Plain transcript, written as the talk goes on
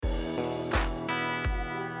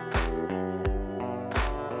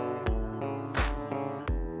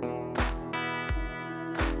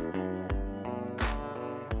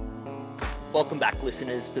Welcome back,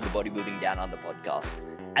 listeners, to the Bodybuilding Down Under podcast.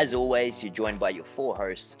 As always, you're joined by your four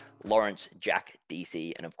hosts, Lawrence, Jack,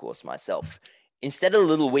 DC, and of course myself. Instead of a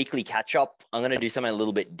little weekly catch-up, I'm going to do something a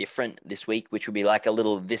little bit different this week, which will be like a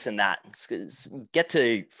little this and that. Get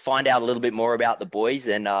to find out a little bit more about the boys,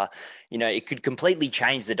 and it could completely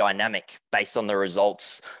change the dynamic based on the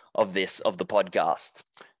results of the podcast.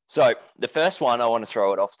 So the first one I want to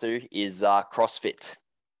throw it off to is CrossFit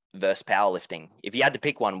versus powerlifting. If you had to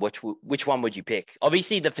pick one, which one would you pick?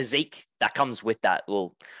 Obviously, the physique that comes with that.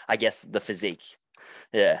 Well, I guess the physique.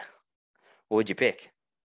 Yeah. What would you pick?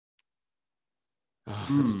 Oh,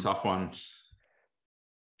 that's a tough one.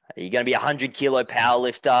 Are you going to be a 100-kilo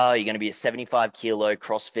powerlifter? Are you going to be a 75-kilo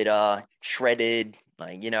CrossFitter, shredded?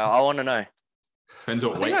 I want to know. Depends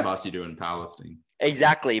what weight class you do in powerlifting.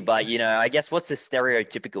 Exactly, but I guess what's the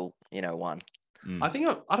stereotypical, one? I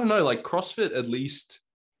don't know, like CrossFit, at least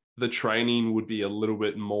the training would be a little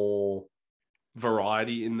bit more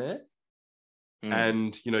variety in there.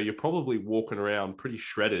 And, you're probably walking around pretty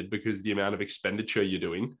shredded because the amount of expenditure you're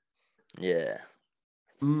doing. Yeah.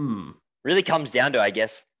 Really comes down to, I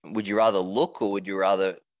guess, would you rather look or would you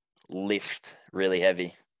rather lift really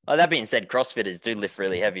heavy? Oh, that being said, CrossFitters do lift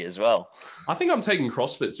really heavy as well. I think I'm taking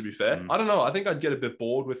CrossFit, to be fair. I don't know. I think I'd get a bit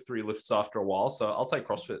bored with 3 lifts after a while, so I'll take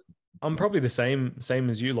CrossFit. I'm probably the same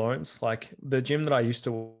as you, Lawrence. Like the gym that I used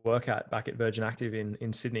to work at back at Virgin Active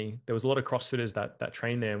in Sydney, there was a lot of CrossFitters that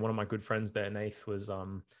trained there. And one of my good friends there, Nath, was a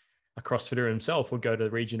CrossFitter himself, would go to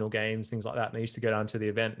regional games, things like that. And I used to go down to the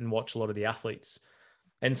event and watch a lot of the athletes.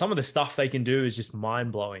 And some of the stuff they can do is just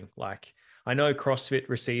mind blowing. Like I know CrossFit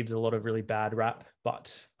receives a lot of really bad rap,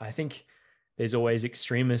 but I think there's always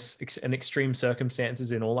extreme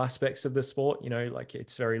circumstances in all aspects of the sport. Like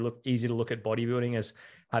it's very easy to look at bodybuilding as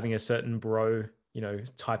having a certain bro,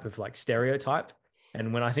 type of like stereotype.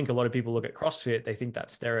 And when I think a lot of people look at CrossFit, they think that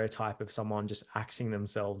stereotype of someone just axing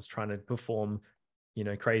themselves, trying to perform,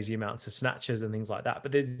 crazy amounts of snatches and things like that.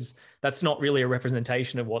 But that's not really a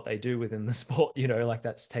representation of what they do within the sport, like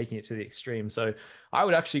that's taking it to the extreme. So I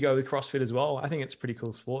would actually go with CrossFit as well. I think it's a pretty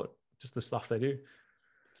cool sport, just the stuff they do.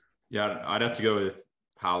 Yeah, I'd have to go with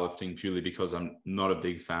powerlifting purely because I'm not a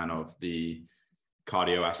big fan of the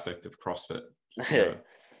cardio aspect of CrossFit. So.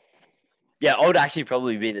 Yeah, I would actually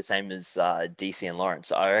probably be the same as DC and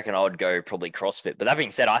Lawrence. I reckon I would go probably CrossFit. But that being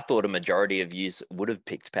said, I thought a majority of you would have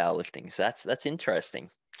picked powerlifting. So that's interesting.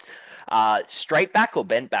 Straight back or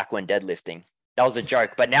bent back when deadlifting? That was a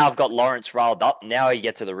joke. But now I've got Lawrence riled up. Now you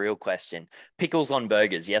get to the real question. Pickles on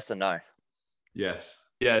burgers, yes or no? Yes.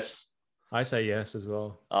 Yes. I say yes as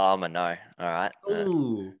well. Oh, I'm a no. All right.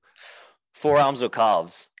 Ooh. Forearms or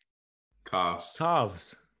calves?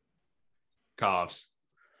 Calves.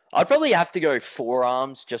 I'd probably have to go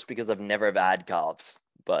forearms just because I've never ever had calves.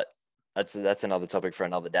 But that's another topic for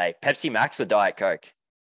another day. Pepsi Max or Diet Coke?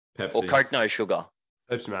 Pepsi. Or Coke no sugar?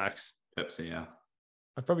 Pepsi Max. Pepsi, yeah.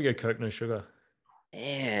 I'd probably go Coke no sugar.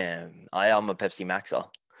 Damn, I am a Pepsi Maxer.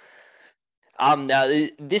 Now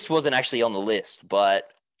this wasn't actually on the list,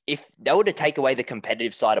 but if they were to take away the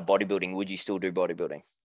competitive side of bodybuilding, would you still do bodybuilding?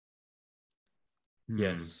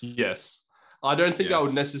 Yes. I don't think I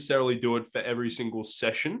would necessarily do it for every single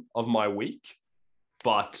session of my week,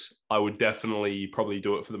 but I would definitely probably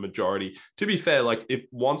do it for the majority. To be fair, like if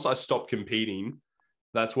once I stop competing,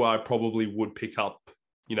 that's where I probably would pick up,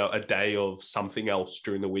 a day of something else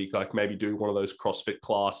during the week, like maybe do one of those CrossFit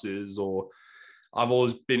classes, or I've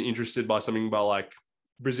always been interested by something about like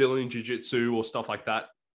Brazilian Jiu-Jitsu or stuff like that.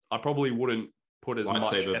 I probably wouldn't put as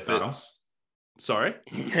much effort. Battles. Sorry?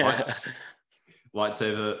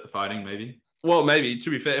 Lightsaber fighting, maybe? Well, maybe, to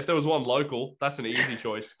be fair, if there was one local, that's an easy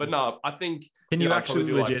choice. But no, I think can you actually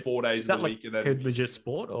do legit, like 4 days of the week. Is that like a legit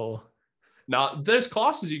sport or? No, there's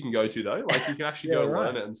classes you can go to though. Like you can actually go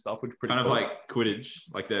learn it and stuff, which is pretty kind cool. of like Quidditch.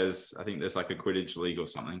 Like I think there's like a Quidditch league or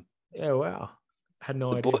something. Yeah, wow. I had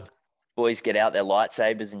no idea. Boys get out their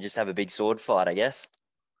lightsabers and just have a big sword fight, I guess.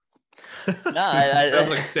 No, that's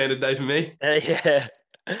like a standard day for me. Yeah.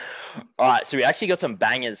 All right, so we actually got some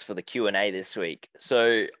bangers for the Q&A this week.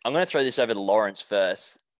 So I'm going to throw this over to Lawrence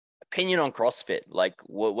first. Opinion on CrossFit, like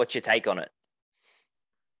what's your take on it?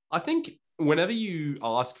 I think whenever you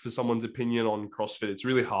ask for someone's opinion on CrossFit, it's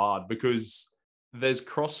really hard because there's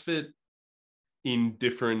CrossFit in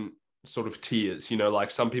different sort of tiers,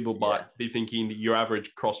 like some people might be thinking that your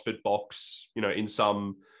average CrossFit box, in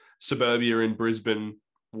some suburbia in Brisbane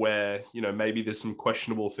where, maybe there's some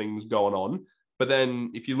questionable things going on. But then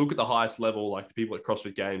if you look at the highest level, like the people at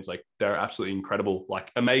CrossFit Games, like they're absolutely incredible,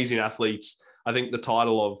 like amazing athletes. I think the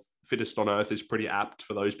title of fittest on earth is pretty apt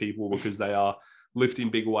for those people because they are lifting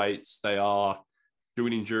big weights. They are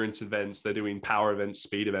doing endurance events. They're doing power events,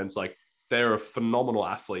 speed events. Like they're phenomenal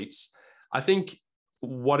athletes. I think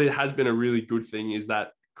what it has been a really good thing is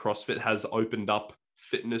that CrossFit has opened up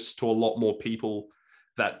fitness to a lot more people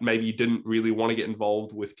that maybe didn't really want to get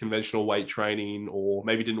involved with conventional weight training, or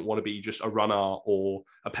maybe didn't want to be just a runner or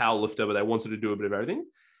a power lifter, but they wanted to do a bit of everything.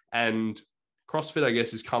 And CrossFit, I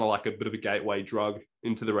guess, is kind of like a bit of a gateway drug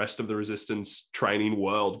into the rest of the resistance training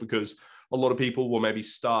world, because a lot of people will maybe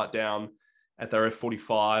start down at their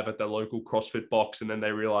F45 at their local CrossFit box, and then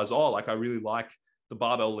they realize, oh, like I really like the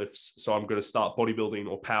barbell lifts, so I'm going to start bodybuilding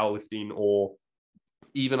or powerlifting. Or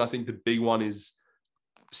even I think the big one is,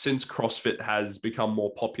 since CrossFit has become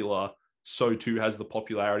more popular, so too has the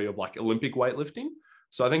popularity of like Olympic weightlifting.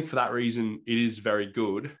 So I think for that reason, it is very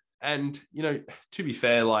good. And, you know, to be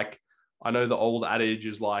fair, like I know the old adage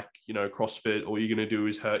is like, you know, CrossFit, all you're going to do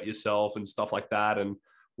is hurt yourself and stuff like that. And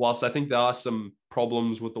whilst I think there are some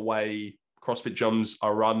problems with the way CrossFit gyms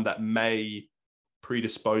are run that may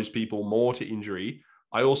predispose people more to injury,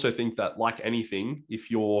 I also think that, like anything, if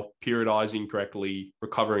you're periodizing correctly,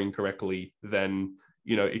 recovering correctly, then,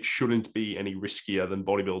 you know, it shouldn't be any riskier than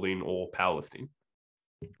bodybuilding or powerlifting.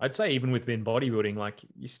 I'd say even within bodybuilding, like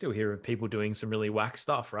you still hear of people doing some really whack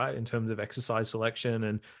stuff, right? In terms of exercise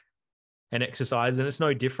selection and exercise. And it's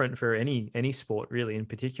no different for any sport really in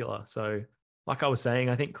particular. So like I was saying,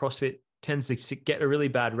 I think CrossFit tends to get a really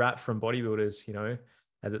bad rap from bodybuilders, you know,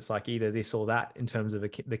 as it's like either this or that in terms of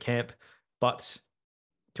the camp. But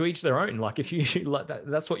to each their own. Like if you like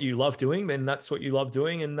that's what you love doing, then that's what you love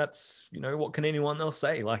doing. And that's, you know, what can anyone else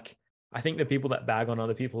say? Like, I think the people that bag on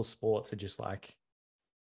other people's sports are just like,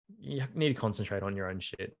 you need to concentrate on your own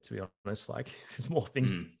shit, to be honest. Like there's more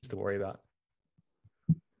things to worry about.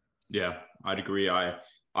 Yeah, I'd agree. I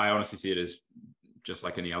honestly see it as just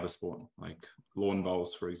like any other sport, like lawn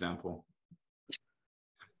bowls, for example.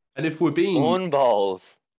 And if we're being lawn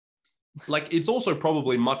bowls, like, it's also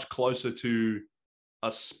probably much closer to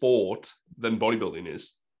a sport than bodybuilding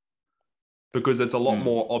is, because it's a lot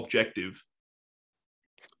more objective.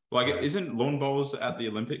 Like, isn't lawn bowls at the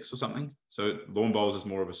Olympics or something? So lawn bowls is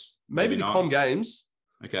more of a maybe the Com Games.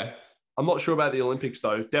 Okay, I'm not sure about the Olympics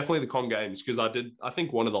though. Definitely the Com Games, because I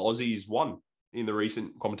think one of the Aussies won in the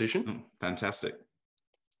recent competition. Fantastic.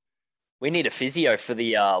 We need a physio for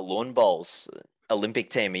the lawn bowls Olympic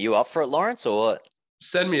team. Are you up for it, Lawrence, or what?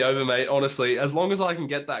 Send me over, mate. Honestly, as long as I can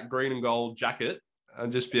get that green and gold jacket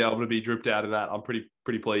and just be able to be dripped out in that, I'm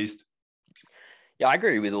pretty pleased. Yeah, I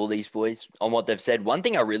agree with all these boys on what they've said. One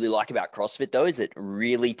thing I really like about CrossFit, though, is it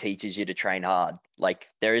really teaches you to train hard. Like,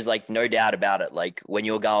 there is, like, no doubt about it. Like, when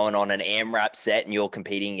you're going on an AMRAP set and you're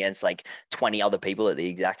competing against, like, 20 other people at the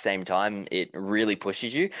exact same time, it really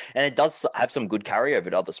pushes you. And it does have some good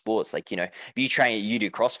carryover to other sports. Like, you know, if you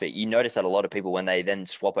do CrossFit, you notice that a lot of people, when they then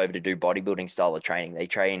swap over to do bodybuilding style of training, they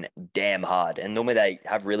train damn hard. And normally they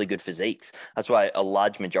have really good physiques. That's why a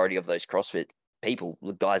large majority of those CrossFit people,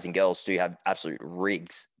 guys and girls, do have absolute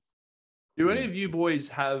rigs. Do any of you boys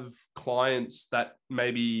have clients that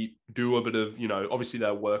maybe do a bit of, you know, obviously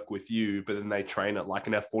they work with you, but then they train at like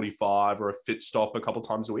an F45 or a Fit Stop a couple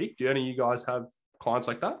times a week? Do any of you guys have clients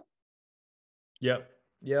like that? Yep.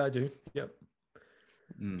 Yeah, I do. Yep.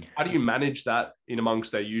 How do you manage that in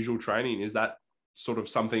amongst their usual training? Is that sort of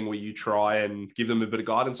something where you try and give them a bit of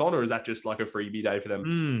guidance on, or is that just like a freebie day for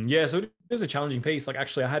them? Yeah, so it is a challenging piece. Like,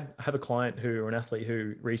 actually, I have a client or an athlete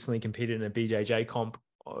who recently competed in a BJJ comp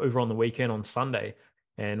over on the weekend on Sunday,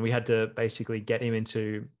 and we had to basically get him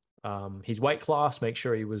into his weight class, make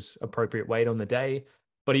sure he was appropriate weight on the day.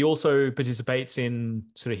 But he also participates in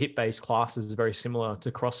sort of HIIT-based classes, very similar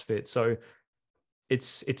to CrossFit. So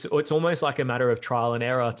it's almost like a matter of trial and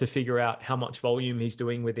error to figure out how much volume he's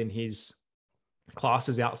doing within his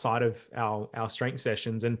classes outside of our strength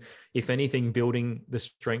sessions, and if anything, building the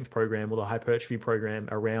strength program or the hypertrophy program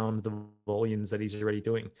around the volumes that he's already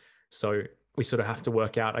doing. So we sort of have to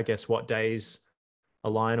work out, I guess, what days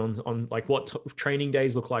align on like what training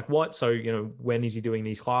days look like what. So, you know, when is he doing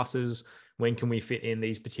these classes? When can we fit in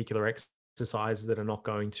these particular exercises that are not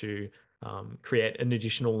going to create an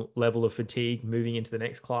additional level of fatigue moving into the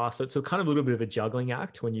next class? So it's a kind of a little bit of a juggling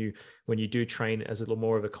act when you do train as a little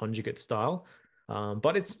more of a conjugate style.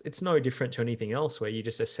 But it's no different to anything else, where you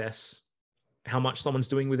just assess how much someone's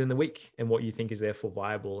doing within the week and what you think is therefore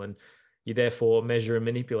viable, and you therefore measure and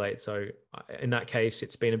manipulate. So in that case,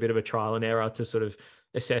 it's been a bit of a trial and error to sort of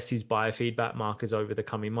assess his biofeedback markers over the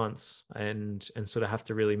coming months, and sort of have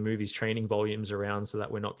to really move his training volumes around so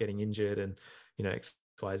that we're not getting injured and, you know, X,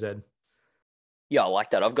 Y, Z. Yeah, I like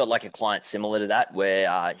that. I've got like a client similar to that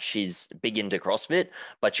where she's big into CrossFit,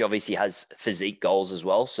 but she obviously has physique goals as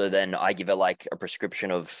well. So then I give her like a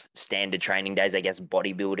prescription of standard training days, I guess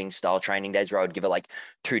bodybuilding style training days, where I would give her like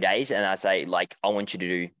 2 days. And I say, like, I want you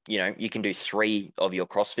to do, you can do 3 of your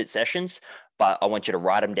CrossFit sessions, but I want you to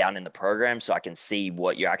write them down in the program so I can see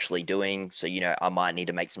what you're actually doing. So, I might need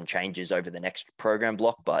to make some changes over the next program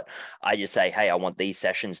block, but I just say, hey, I want these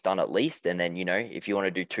sessions done at least. And then, if you want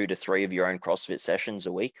to do 2 to 3 of your own CrossFit sessions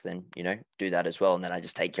a week, then, do that as well. And then I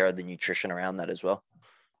just take care of the nutrition around that as well.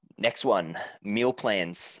 Next one, meal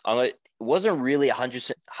plans. It wasn't really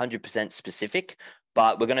 100% specific,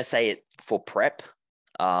 but we're going to say it for prep.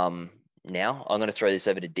 Now I'm going to throw this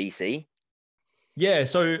over to DC. Yeah.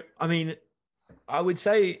 So, I mean, I would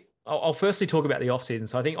say I'll firstly talk about the off season.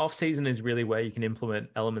 So I think off season is really where you can implement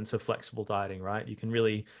elements of flexible dieting, right? You can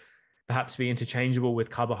really perhaps be interchangeable with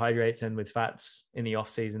carbohydrates and with fats in the off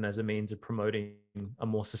season as a means of promoting a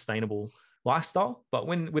more sustainable lifestyle. But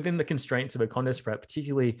within the constraints of a contest prep,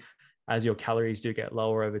 particularly as your calories do get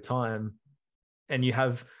lower over time, and you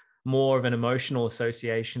have more of an emotional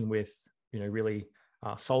association with, really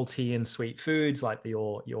salty and sweet foods, like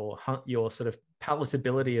your sort of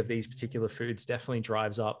palatability of these particular foods definitely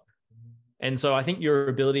drives up. And so I think your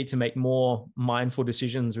ability to make more mindful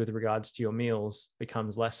decisions with regards to your meals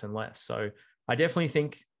becomes less and less. So I definitely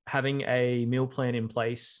think having a meal plan in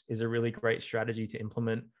place is a really great strategy to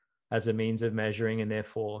implement as a means of measuring and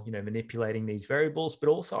therefore, manipulating these variables. But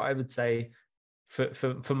also I would say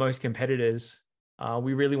for most competitors,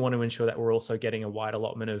 we really want to ensure that we're also getting a wide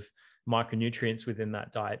allotment of micronutrients within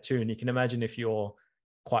that diet too. And you can imagine if you're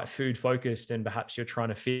quite food focused and perhaps you're trying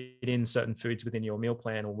to fit in certain foods within your meal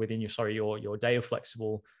plan or within your day of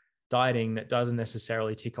flexible dieting that doesn't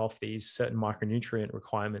necessarily tick off these certain micronutrient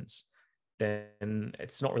requirements, then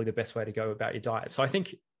it's not really the best way to go about your diet. So I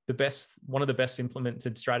think one of the best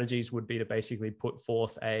implemented strategies would be to basically put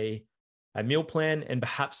forth a meal plan, and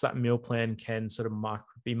perhaps that meal plan can sort of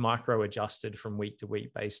be micro adjusted from week to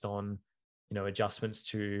week based on, adjustments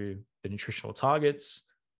to the nutritional targets,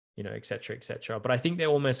 et cetera, et cetera. But I think there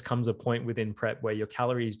almost comes a point within prep where your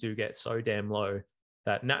calories do get so damn low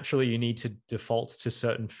that naturally you need to default to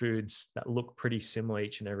certain foods that look pretty similar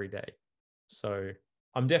each and every day. So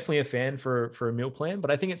I'm definitely a fan for a meal plan,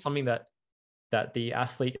 but I think it's something that the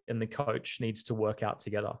athlete and the coach needs to work out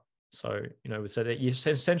together. So, so that you're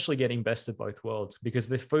essentially getting best of both worlds, because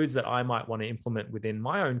the foods that I might want to implement within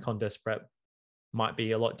my own contest prep might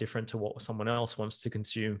be a lot different to what someone else wants to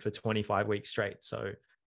consume for 25 weeks straight. So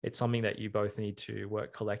it's something that you both need to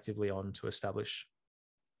work collectively on to establish.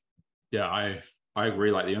 Yeah, I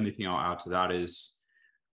agree. Like the only thing I'll add to that is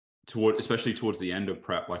especially towards the end of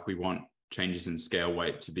prep, like we want changes in scale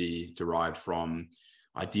weight to be derived from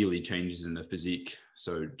ideally changes in the physique.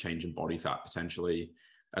 So change in body fat potentially,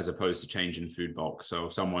 as opposed to change in food bulk. So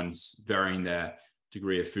if someone's varying their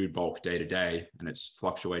degree of food bulk day to day and it's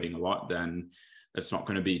fluctuating a lot, then it's not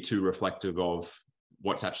going to be too reflective of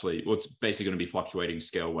it's basically going to be fluctuating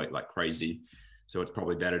scale weight like crazy. So it's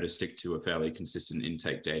probably better to stick to a fairly consistent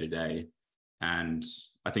intake day to day. And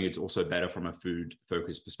I think it's also better from a food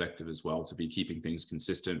focused perspective as well to be keeping things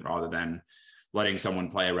consistent rather than letting someone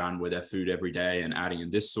play around with their food every day and adding in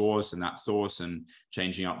this sauce and that sauce and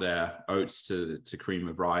changing up their oats to cream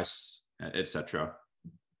of rice, etc.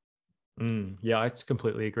 Yeah, I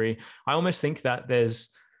completely agree. I almost think that there's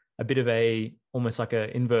a bit of almost like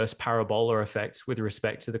an inverse parabola effect with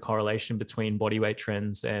respect to the correlation between body weight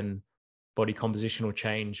trends and body compositional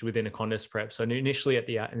change within a contest prep. So initially at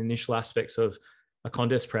the initial aspects of a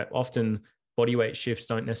contest prep, often body weight shifts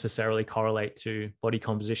don't necessarily correlate to body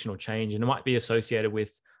compositional change. And it might be associated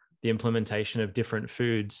with the implementation of different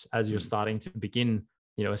foods as you're starting to begin,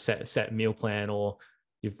 a set meal plan, or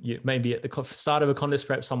you maybe at the start of a contest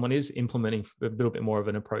prep, someone is implementing a little bit more of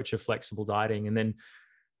an approach of flexible dieting. And then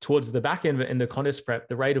towards the back end in the contest prep,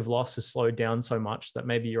 the rate of loss has slowed down so much that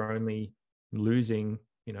maybe you're only losing,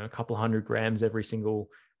 a couple 100 grams every single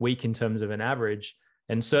week in terms of an average.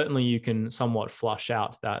 And certainly you can somewhat flush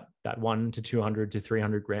out that 1 to 200 to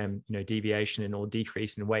 300 gram, deviation in or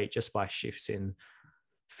decrease in weight just by shifts in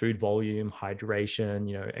food volume, hydration,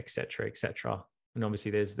 et cetera, et cetera. And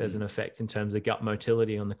obviously there's an effect in terms of gut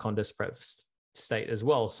motility on the contest prep state as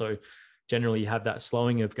well. So generally you have that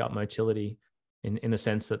slowing of gut motility in the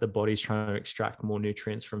sense that the body's trying to extract more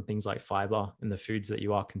nutrients from things like fiber in the foods that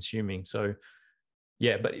you are consuming. So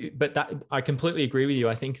yeah, but that I completely agree with you.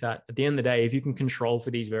 I think that at the end of the day, if you can control for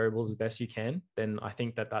these variables as best you can, then I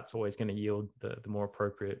think that that's always going to yield the more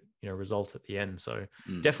appropriate, result at the end. So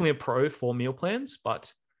definitely a pro for meal plans,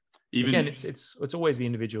 but again, it's always the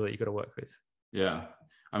individual that you got to work with. Yeah.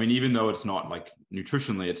 I mean, even though it's not like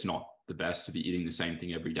nutritionally, it's not the best to be eating the same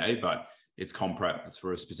thing every day, but it's comp prep. It's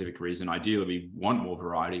for a specific reason. Ideally, we want more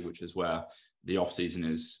variety, which is where the off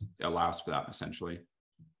season allows for that essentially.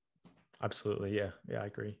 Absolutely. Yeah. Yeah, I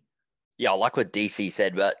agree. Yeah, I like what DC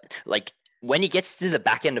said, but like when it gets to the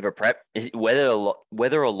back end of a prep,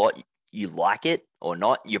 whether or not you like it or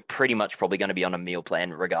not, you're pretty much probably going to be on a meal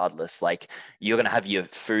plan regardless. Like you're going to have your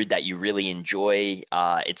food that you really enjoy.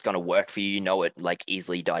 It's going to work for you. You know, it like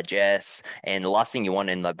easily digests. And the last thing you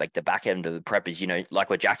want in the back end of the prep is,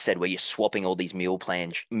 like what Jack said, where you're swapping all these meal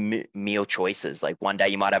choices. Like one day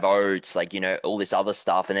you might have oats, like, all this other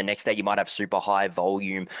stuff. And the next day you might have super high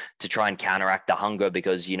volume to try and counteract the hunger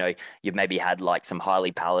because, you've maybe had like some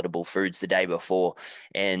highly palatable foods the day before.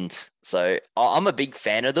 And so I'm a big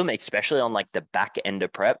fan of them, especially on like the back end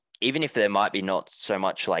of prep. Even if there might be not so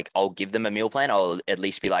much like I'll give them a meal plan, I'll at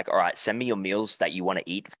least be like, all right, send me your meals that you want to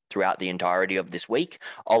eat throughout the entirety of this week.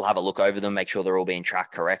 I'll have a look over them, make sure they're all being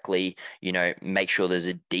tracked correctly, make sure there's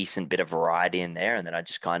a decent bit of variety in there. And then I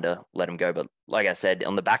just kind of let them go. But like I said,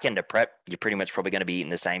 on the back end of prep, you're pretty much probably going to be eating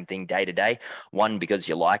the same thing day to day. One, because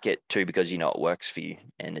you like it. Two, because it works for you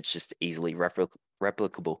and it's just easily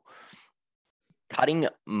replicable. Cutting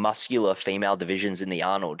muscular female divisions in the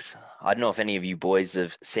Arnold. I don't know if any of you boys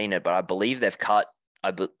have seen it, but I believe they've cut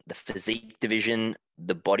the physique division,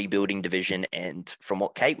 the bodybuilding division, and from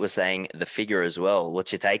what Kate was saying, the figure as well.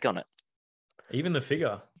 What's your take on it? Even the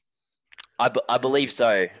figure? I believe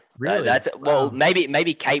so. Really? Wow.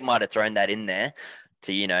 Maybe Kate might have thrown that in there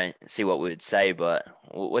to, see what we would say, but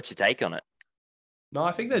what's your take on it? No,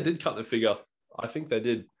 I think they did cut the figure. I think they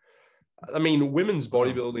did. I mean, women's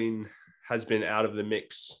bodybuilding has been out of the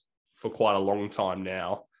mix for quite a long time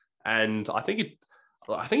now. And I think it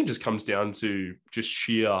just comes down to just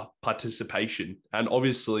sheer participation. And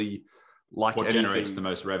obviously, like what generates the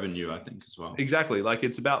most revenue, I think, as well. Exactly. Like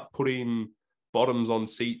it's about putting bottoms on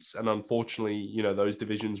seats. And unfortunately, those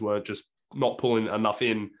divisions were just not pulling enough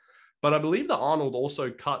in. But I believe that Arnold also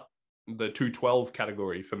cut the 212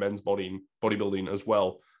 category for men's bodybuilding as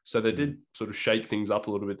well. So they did sort of shake things up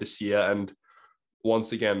a little bit this year. And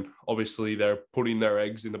once again, obviously they're putting their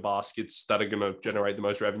eggs in the baskets that are going to generate the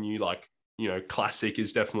most revenue. Like, classic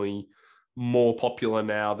is definitely more popular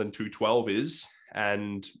now than 212 is.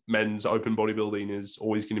 And men's open bodybuilding is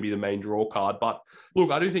always going to be the main draw card. But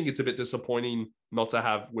look, I do think it's a bit disappointing not to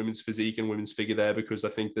have women's physique and women's figure there because I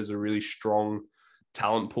think there's a really strong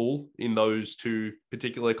talent pool in those two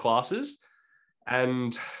particular classes.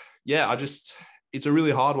 And yeah, it's a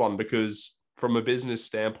really hard one because from a business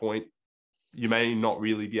standpoint, you may not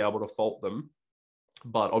really be able to fault them,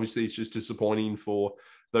 but obviously it's just disappointing for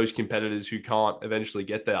those competitors who can't eventually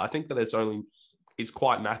get there. I think that it's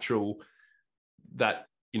quite natural that,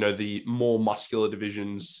 the more muscular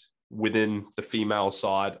divisions within the female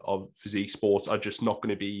side of physique sports are just not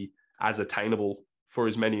going to be as attainable for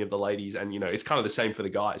as many of the ladies. And, it's kind of the same for the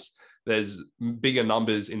guys. There's bigger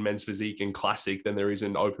numbers in men's physique and classic than there is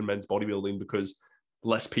in open men's bodybuilding because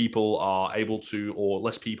less people are able to, or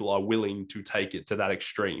less people are willing to take it to that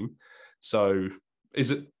extreme. So is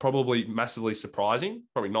it probably massively surprising?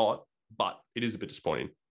 Probably not, but it is a bit disappointing.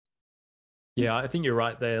 Yeah, I think you're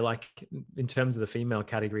right there. Like in terms of the female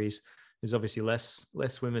categories, there's obviously less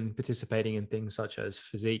women participating in things such as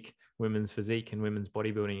physique, women's physique and women's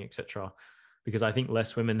bodybuilding, etc. Because I think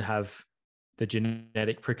less women have the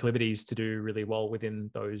genetic proclivities to do really well within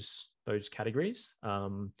those categories.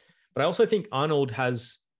 But I also think Arnold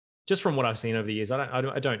has, just from what I've seen over the years,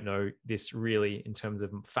 I don't know this really in terms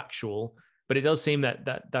of factual, but it does seem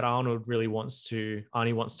that Arnold really wants to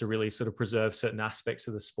really sort of preserve certain aspects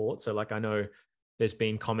of the sport. So like I know there's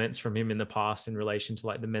been comments from him in the past in relation to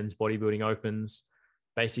like the men's bodybuilding opens,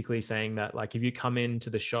 basically saying that like if you come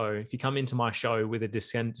into my show with a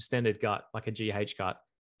distended gut, like a GH gut,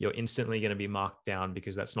 you're instantly going to be marked down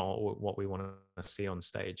because that's not what we want to see on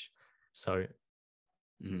stage. So.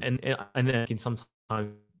 And then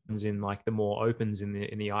sometimes in like the more opens in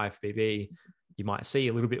the IFBB, you might see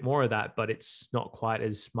a little bit more of that, but it's not quite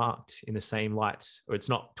as marked in the same light, or it's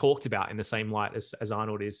not talked about in the same light as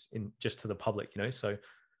Arnold is in just to the public, So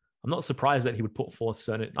I'm not surprised that he would put forth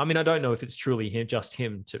certain. I mean, I don't know if it's truly just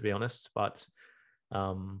him, to be honest, but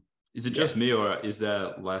is it just me, or is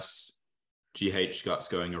there less GH guts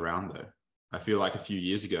going around though? I feel like a few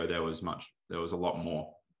years ago there was a lot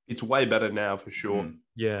more. It's way better now for sure.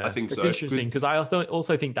 Yeah, I think it's interesting because I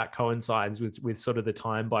also think that coincides with sort of the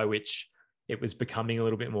time by which it was becoming a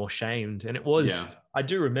little bit more shamed. And it was, yeah. I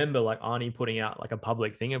do remember like Arnie putting out like a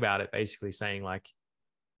public thing about it, basically saying like,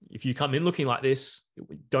 if you come in looking like this,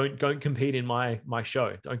 don't compete in my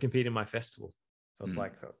show. Don't compete in my festival. So it's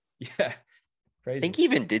like, yeah, I think he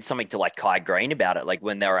even did something to like Kai Green about it. Like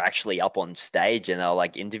when they were actually up on stage and they were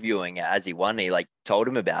like interviewing it as he won, he like told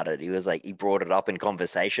him about it. He was like, he brought it up in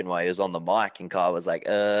conversation while he was on the mic, and Kai was like,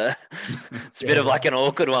 it's a bit of like an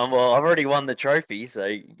awkward one. Well, I've already won the trophy. So,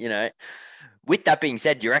 you know, with that being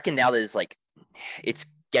said, do you reckon now there's like, it's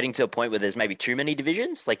getting to a point where there's maybe too many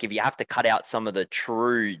divisions? Like if you have to cut out some of the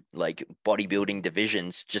true like bodybuilding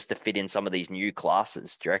divisions just to fit in some of these new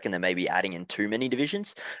classes, do you reckon they're maybe adding in too many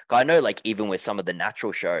divisions? I know like even with some of the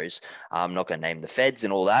natural shows, I'm not going to name the feds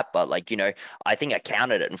and all that, but like, you know, I think I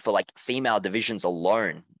counted it, and for like female divisions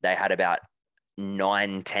alone, they had about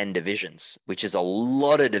 9-10 divisions, which is a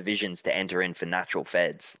lot of divisions to enter in for natural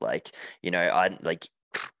feds. Like, you know, I like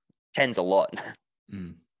 10's a lot.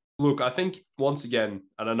 Look, I think once again,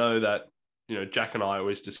 and I know that, you know, Jack and I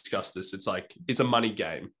always discuss this, it's like, it's a money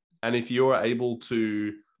game. And if you're able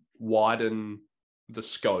to widen the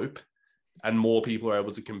scope and more people are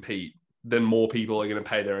able to compete, then more people are going to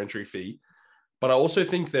pay their entry fee. But I also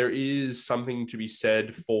think there is something to be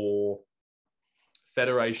said for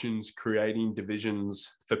federations creating divisions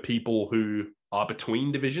for people who are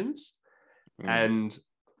between divisions. And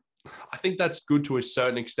I think that's good to a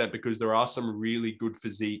certain extent, because there are some really good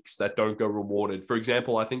physiques that don't go rewarded. For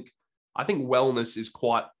example, I think wellness is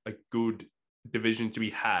quite a good division to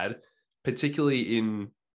be had, particularly in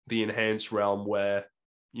the enhanced realm where,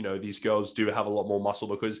 you know, these girls do have a lot more muscle,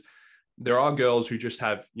 because there are girls who just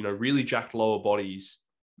have, you know, really jacked lower bodies,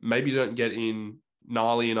 maybe don't get in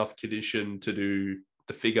gnarly enough condition to do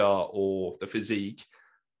the figure or the physique,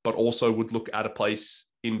 but also would look at a place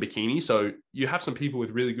in bikini. So you have some people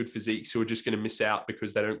with really good physiques who are just going to miss out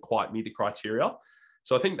because they don't quite meet the criteria.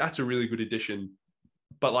 So I think that's a really good addition.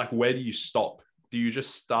 But like, where do you stop? Do you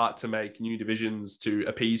just start to make new divisions to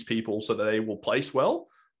appease people so that they will place well?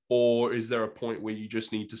 Or is there a point where you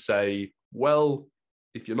just need to say, well,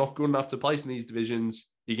 if you're not good enough to place in these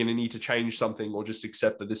divisions, you're going to need to change something, or just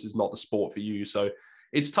accept that this is not the sport for you? So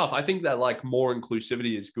it's tough. I think that like more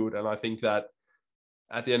inclusivity is good. And I think that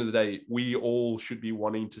at the end of the day, we all should be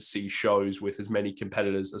wanting to see shows with as many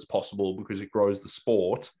competitors as possible, because it grows the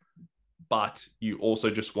sport. But you also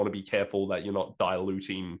just want to be careful that you're not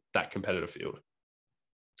diluting that competitive field.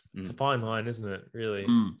 It's a fine line, isn't it? Really,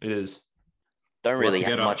 it is. Don't really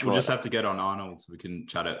have much more. We'll just have to get on Arnold so we can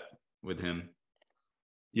chat it with him.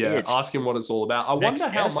 Yeah, ask him what it's all about. I wonder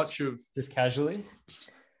how much of, just casually.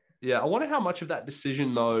 Yeah, I wonder how much of that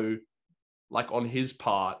decision though, like on his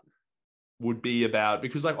part, would be about,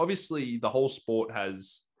 because like obviously the whole sport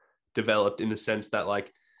has developed in the sense that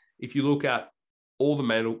like if you look at all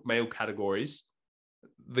the male categories,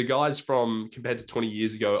 the guys from compared to 20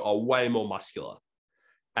 years ago are way more muscular,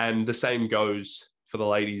 and the same goes for the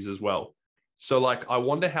ladies as well. So like I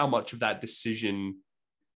wonder how much of that decision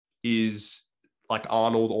is like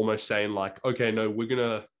Arnold almost saying like, okay, no, we're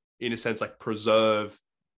gonna in a sense like preserve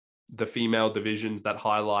the female divisions that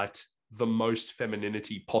highlight the most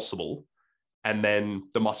femininity possible, and then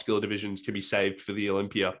the muscular divisions can be saved for the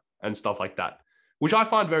Olympia and stuff like that, which I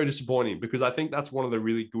find very disappointing, because I think that's one of the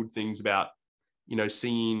really good things about, you know,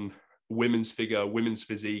 seeing women's figure, women's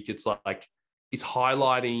physique. It's like, it's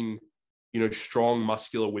highlighting, you know, strong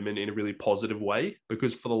muscular women in a really positive way,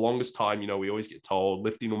 because for the longest time, you know, we always get told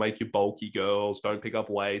lifting will make you bulky, girls, don't pick up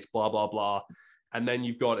weights, blah, blah, blah. And then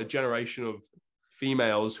you've got a generation of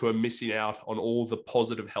females who are missing out on all the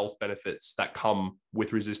positive health benefits that come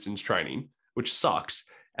with resistance training, which sucks.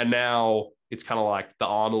 And now it's kind of like the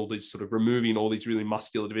Arnold is sort of removing all these really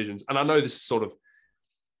muscular divisions. And I know this is sort of,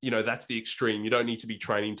 you know, that's the extreme. You don't need to be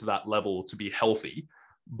training to that level to be healthy,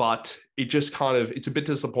 but it just kind of, it's a bit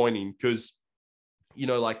disappointing because, you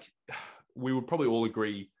know, like we would probably all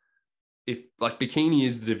agree if like bikini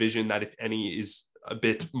is the division that, if any, is a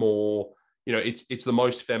bit more, you know, it's the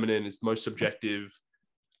most feminine, it's the most subjective.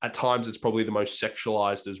 At times, it's probably the most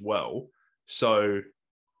sexualized as well. So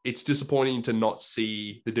it's disappointing to not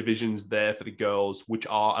see the divisions there for the girls, which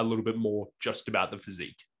are a little bit more just about the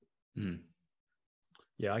physique.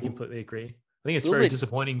 Yeah, I completely agree. I think it's very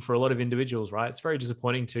disappointing for a lot of individuals, right? It's very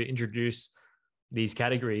disappointing to introduce these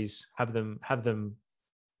categories, have them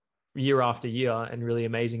year after year, and really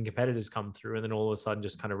amazing competitors come through, and then all of a sudden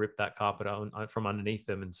just kind of rip that carpet from underneath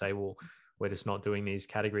them and say, well, we're just not doing these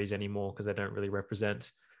categories anymore because they don't really represent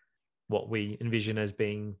what we envision as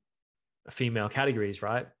being female categories,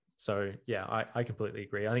 right? So yeah, I completely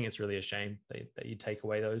agree. I think it's really a shame that you take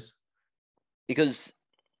away those. Because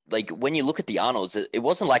like when you look at the Arnolds, it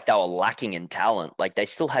wasn't like they were lacking in talent. Like they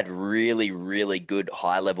still had really, really good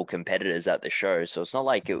high level competitors at the show. So it's not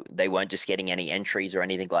like they weren't just getting any entries or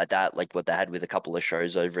anything like that, like what they had with a couple of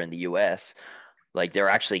shows over in the US. Like they're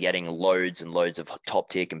actually getting loads and loads of top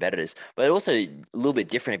tier competitors. But also a little bit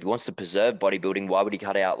different. If he wants to preserve bodybuilding, why would he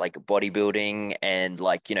cut out like bodybuilding and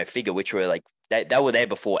like, figure, which were like they were there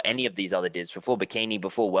before any of these other divs, before bikini,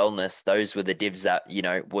 before wellness. Those were the divs that,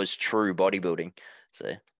 was true bodybuilding.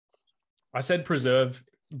 So I said preserve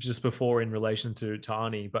just before in relation to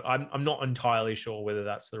Arnie, but I'm not entirely sure whether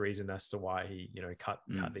that's the reason as to why he, cut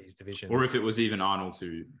these divisions. Or if it was even Arnold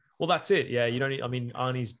who. Well, that's it. Yeah, you don't. I mean,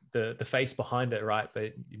 Arnie's the face behind it, right?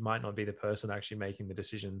 But you might not be the person actually making the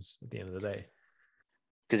decisions at the end of the day.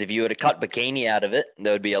 Because if you were to cut bikini out of it,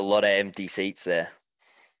 there would be a lot of empty seats there.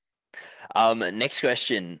 Next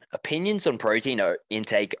question: opinions on protein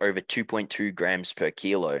intake over 2.2 grams per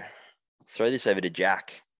kilo. I'll throw this over to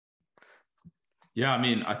Jack. Yeah, I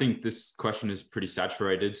mean, I think this question is pretty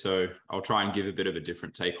saturated, so I'll try and give a bit of a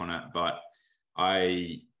different take on it. But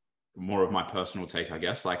more of my personal take, I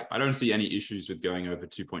guess. Like, I don't see any issues with going over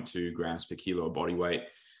 2.2 grams per kilo of body weight.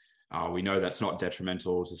 We know that's not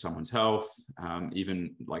detrimental to someone's health.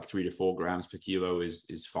 Even like 3 to 4 grams per kilo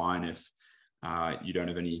is fine if you don't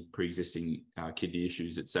have any pre-existing kidney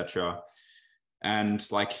issues, etc. And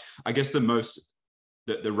like, I guess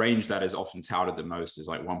the range that is often touted the most is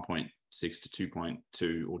like 1.6 to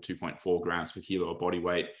 2.2 or 2.4 grams per kilo of body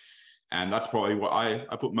weight. And that's probably what I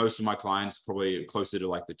put most of my clients probably closer to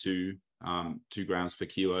like the 2 grams per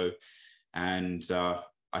kilo. And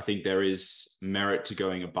I think there is merit to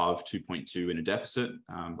going above 2.2 in a deficit,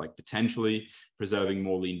 like potentially preserving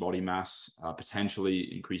more lean body mass,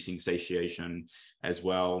 potentially increasing satiation as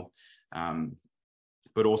well.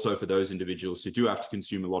 But also for those individuals who do have to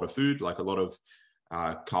consume a lot of food, like a lot of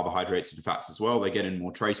carbohydrates and fats as well, they get in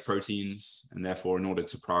more trace proteins. And therefore, in order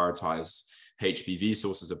to prioritize HBV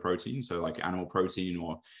sources of protein, so like animal protein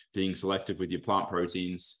or being selective with your plant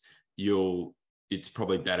proteins, it's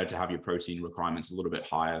probably better to have your protein requirements a little bit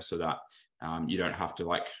higher so that you don't have to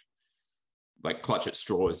like clutch at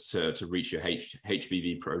straws to reach your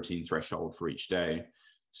HBV protein threshold for each day.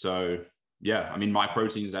 So yeah, I mean, my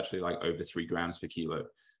protein is actually like over 3 grams per kilo.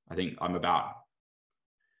 I think I'm about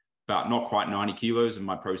not quite 90 kilos and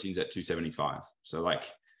my protein's at 275. So like,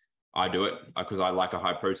 I do it because I like a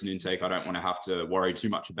high protein intake. I don't want to have to worry too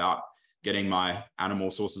much about getting my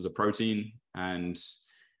animal sources of protein, and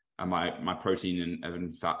my protein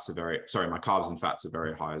and fats are my carbs and fats are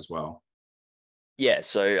very high as well. Yeah,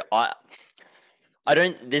 so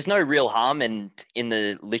there's no real harm, and in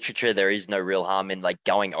the literature there is no real harm in like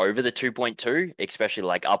going over the 2.2, especially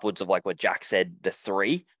like upwards of like what Jack said, the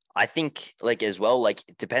 3. I think like as well, like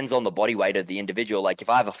it depends on the body weight of the individual. Like if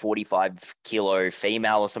I have a 45 kilo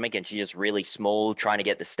female or something and she's just really small trying to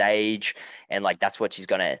get the stage and like that's what she's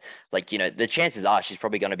going to like, the chances are she's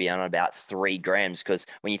probably going to be on about 3 grams. Because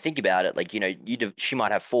when you think about it, like, she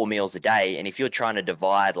might have 4 meals a day. And if you're trying to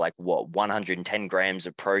divide like 110 grams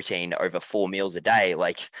of protein over 4 meals a day,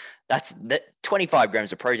 like that's 25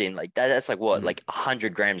 grams of protein. Like that's like what, like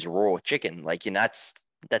 100 grams raw chicken. Like,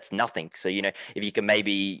 that's nothing. So, if you can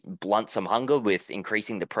maybe blunt some hunger with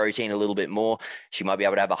increasing the protein a little bit more, she might be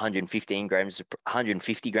able to have 150 grams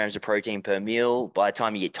of protein per meal. By the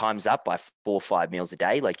time you get times up by 4 or 5 meals a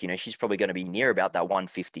day, like, she's probably going to be near about that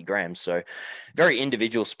 150 grams. So very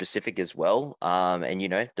individual specific as well.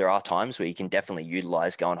 And, there are times where you can definitely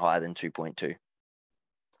utilize going higher than 2.2.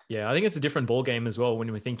 Yeah, I think it's a different ball game as well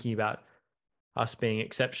when we're thinking about us being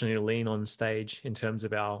exceptionally lean on stage in terms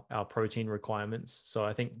of our protein requirements. So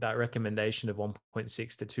I think that recommendation of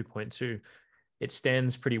 1.6 to 2.2, it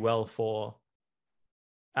stands pretty well for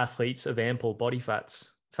athletes of ample body fat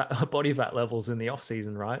levels in the off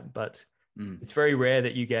season, right? But it's very rare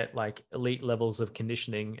that you get like elite levels of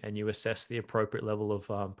conditioning and you assess the appropriate level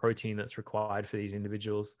of protein that's required for these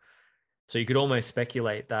individuals. So you could almost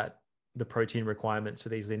speculate that the protein requirements for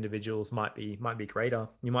these individuals might be greater.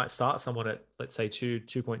 You might start someone at, let's say,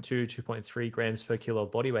 2.2, 2.3 grams per kilo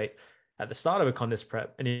of body weight at the start of a contest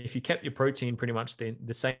prep. And if you kept your protein pretty much the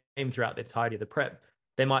same throughout the entirety of the prep,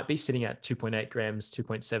 they might be sitting at 2.8 grams,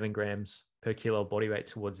 2.7 grams per kilo of body weight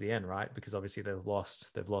towards the end, right? Because obviously they've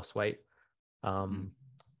lost weight.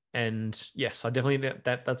 And yes, I definitely think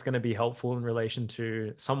that's going to be helpful in relation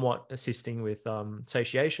to somewhat assisting with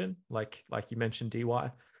satiation, like you mentioned,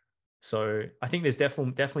 DY. So I think there's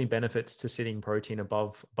definitely benefits to sitting protein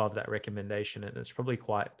above that recommendation, and it's probably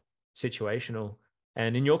quite situational.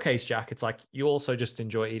 And in your case, Jack, it's like you also just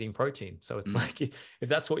enjoy eating protein. So it's like if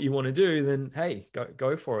that's what you want to do, then hey,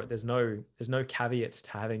 go for it. There's no caveats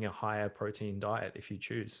to having a higher protein diet if you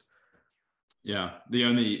choose. Yeah, the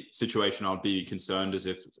only situation I'd be concerned is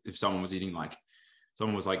if someone was eating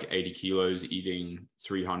someone was like 80 kilos eating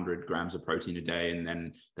 300 grams of protein a day, and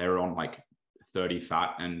then they're on like 30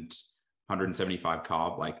 fat and 175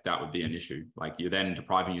 carb, like that would be an issue. Like you're then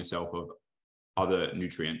depriving yourself of other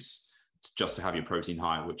nutrients just to have your protein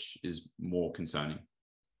high, which is more concerning.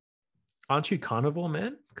 Aren't you carnivore,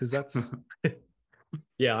 man? Because that's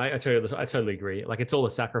yeah, I totally agree. Like it's all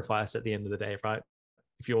a sacrifice at the end of the day, right?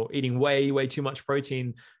 If you're eating way too much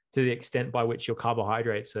protein to the extent by which your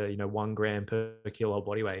carbohydrates are 1 gram per kilo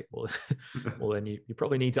body weight, well then you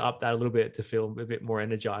probably need to up that a little bit to feel a bit more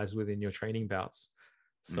energized within your training bouts.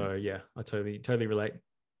 So yeah, I totally relate.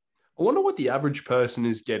 I wonder what the average person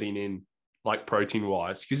is getting in, like protein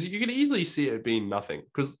wise, because you can easily see it being nothing.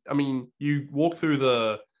 Because I mean, you walk through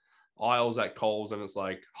the aisles at Coles and it's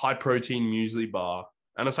like high protein muesli bar,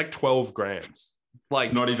 and it's like 12 grams. Like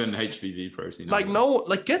it's not even HBV protein. Like no,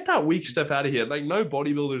 like get that weak stuff out of here. Like no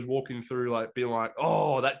bodybuilders walking through like being like,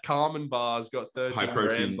 oh, that Carmen bar's got 13 high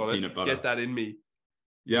protein grams on peanut it. butter. Get that in me.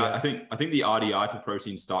 Yeah, I think the RDI for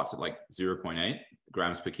protein starts at like 0.8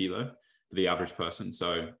 grams per kilo for the average person.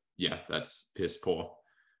 So yeah, that's piss poor.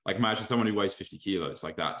 Like imagine someone who weighs 50 kilos.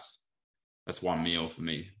 Like that's one meal for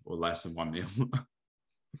me, or less than one meal.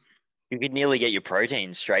 You could nearly get your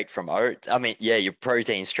protein straight from oats. I mean, yeah, your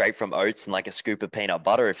protein straight from oats and like a scoop of peanut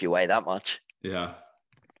butter if you weigh that much. Yeah.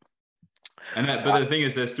 But the thing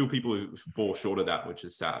is, there's still people who fall short of that, which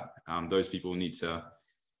is sad. Those people need to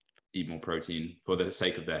eat more protein for the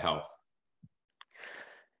sake of their health.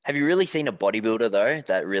 Have you really seen a bodybuilder though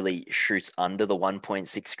that really shoots under the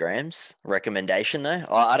 1.6 grams recommendation though?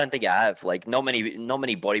 I don't think I have. Like not many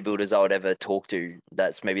bodybuilders I would ever talk to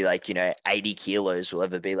that's maybe like 80 kilos will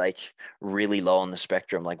ever be like really low on the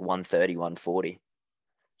spectrum, like 130, 140.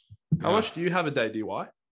 How much do you have a day, DY?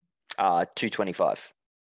 225.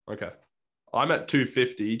 Okay, I'm at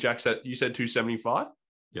 250. Jack said you said 275.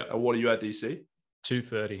 Yeah. And what are you at, DC?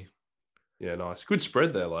 230. Yeah, nice. Good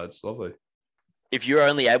spread there, lads. Lovely. If you're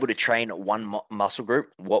only able to train one muscle group,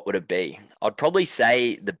 what would it be? I'd probably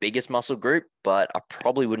say the biggest muscle group, but I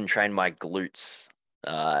probably wouldn't train my glutes.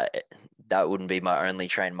 That wouldn't be my only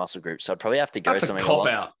trained muscle group. So I'd probably have to go That's something a cop along.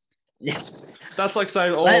 out. Yes. That's like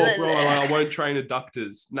saying, bro, I won't train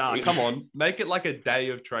adductors. Nah, come on. Make it like a day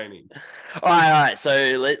of training. All right.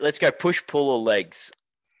 So let's go push, pull, or legs.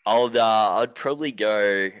 I'd probably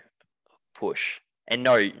go push. And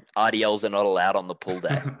no, RDLs are not allowed on the pull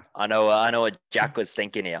day. I know what Jack was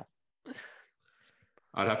thinking here.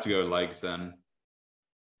 I'd have to go legs then.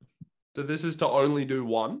 So this is to only do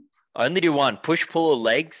one? Only do one. Push, pull, or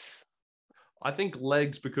legs? I think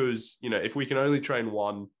legs because, if we can only train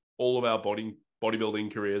one, all of our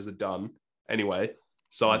bodybuilding careers are done anyway.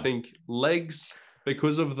 So I think legs,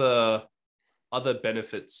 because of the other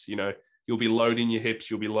benefits, you'll be loading your hips,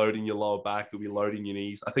 you'll be loading your lower back, you'll be loading your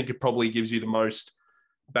knees. I think it probably gives you the most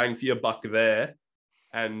bang for your buck there.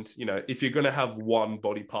 And, if you're going to have one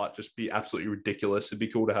body part just be absolutely ridiculous, it'd be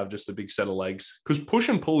cool to have just a big set of legs. Because push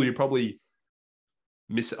and pull, you probably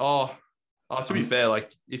miss it. To be fair,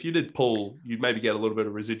 like if you did pull, you'd maybe get a little bit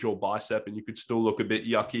of residual bicep and you could still look a bit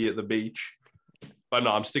yucky at the beach. But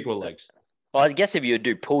no, I'm sticking with legs. Well, I guess if you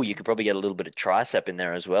do pull, you could probably get a little bit of tricep in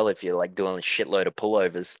there as well if you're like doing a shitload of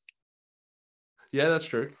pullovers. Yeah, that's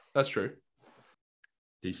true. That's true.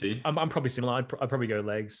 DC? I'm probably similar. I'd probably go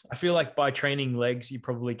legs. I feel like by training legs, you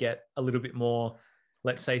probably get a little bit more,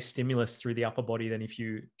 let's say, stimulus through the upper body than if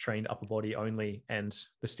you trained upper body only and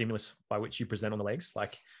the stimulus by which you present on the legs.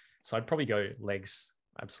 So I'd probably go legs,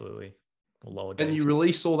 absolutely. Or lower day. And you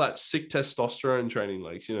release all that sick testosterone training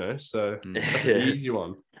legs, so that's an easy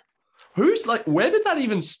one. Where did that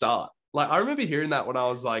even start? Like, I remember hearing that when I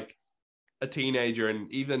was like a teenager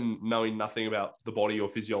and even knowing nothing about the body or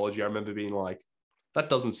physiology, I remember being like, that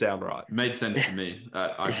doesn't sound right. It made sense to me.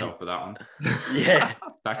 I fell for that one. Yeah.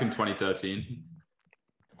 Back in 2013.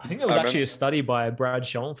 I think there was actually a study by Brad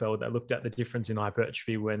Schoenfeld that looked at the difference in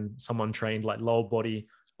hypertrophy when someone trained like lower body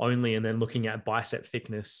only and then looking at bicep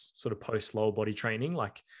thickness sort of post lower body training,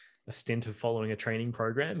 like a stint of following a training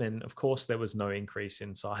program. And of course, there was no increase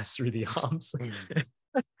in size through the arms.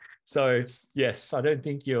 So yes, I don't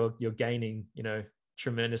think you're gaining,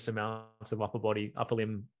 tremendous amounts of upper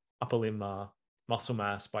limb muscle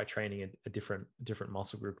mass by training a different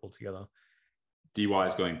muscle group altogether. DY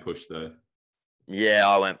is going push though. Yeah,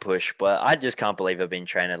 I went push, but I just can't believe I've been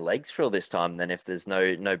training legs for all this time. Then if there's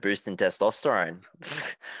no boost in testosterone,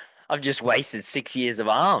 I've just wasted 6 years of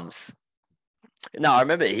arms. No, I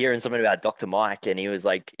remember hearing something about Dr. Mike, and he was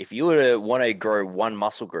like, if you were to want to grow one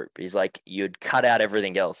muscle group, he's like, you'd cut out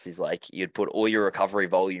everything else. He's like, you'd put all your recovery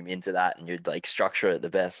volume into that, and you'd like structure it the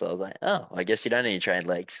best. So I was like, oh, I guess you don't need to train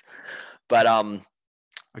legs. But I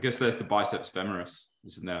guess there's the biceps femoris,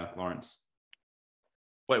 isn't there, Lawrence?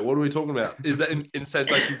 Wait, what are we talking about? Is that in sense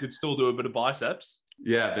like you could still do a bit of biceps?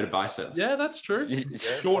 Yeah, a bit of biceps. Yeah, that's true. Yeah,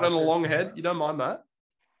 Short and a long head. You don't mind that?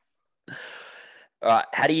 All right.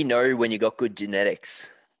 How do you know when you got good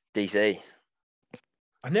genetics, DC?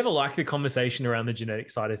 I never liked the conversation around the genetic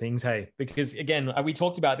side of things. Hey, because again, we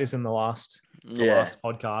talked about this in the last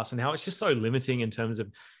podcast and how it's just so limiting in terms of,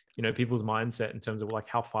 people's mindset in terms of like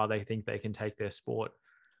how far they think they can take their sport.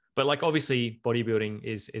 But like, obviously bodybuilding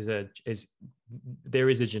is there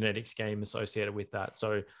is a genetics game associated with that.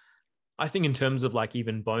 So I think in terms of like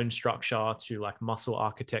even bone structure to like muscle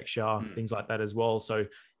architecture, things like that as well. So,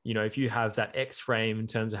 if you have that X frame in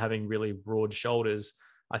terms of having really broad shoulders,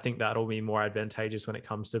 I think that'll be more advantageous when it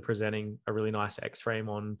comes to presenting a really nice X frame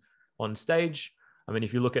on stage. I mean,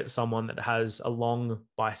 if you look at someone that has a long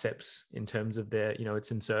biceps in terms of their,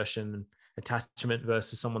 its insertion attachment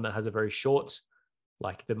versus someone that has a very short,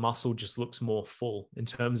 like the muscle just looks more full in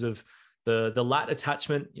terms of the lat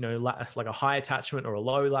attachment, like a high attachment or a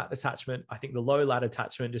low lat attachment. I think the low lat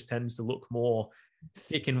attachment just tends to look more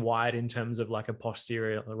thick and wide in terms of like a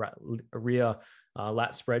posterior, a rear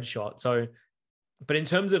lat spread shot. So, but in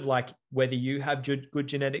terms of like whether you have good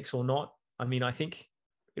genetics or not, I mean, I think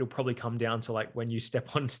it'll probably come down to like when you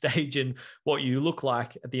step on stage and what you look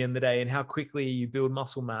like at the end of the day and how quickly you build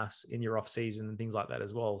muscle mass in your off season and things like that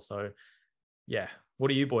as well. So yeah, what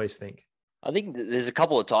do you boys think? I think there's a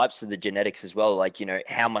couple of types to the genetics as well. Like,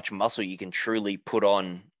 how much muscle you can truly put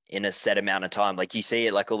on in a set amount of time. Like you see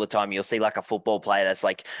it like all the time. You'll see like a football player that's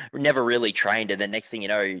like never really trained. And then next thing you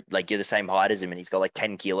know, like you're the same height as him and he's got like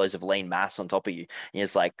 10 kilos of lean mass on top of you. And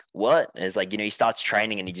it's like, what? And it's like, he starts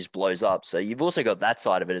training and he just blows up. So you've also got that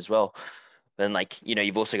side of it as well. Then like,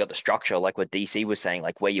 you've also got the structure, like what DC was saying,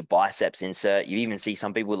 like where your biceps insert. You even see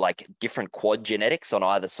some people with like different quad genetics on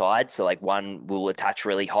either side. So like one will attach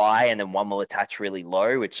really high and then one will attach really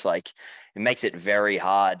low, which like it makes it very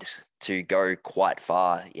hard to go quite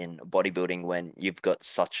far in bodybuilding when you've got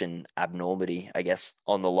such an abnormality, I guess,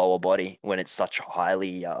 on the lower body when it's such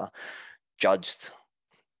highly judged.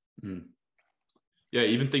 Yeah,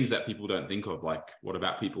 even things that people don't think of, like what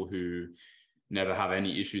about people who never have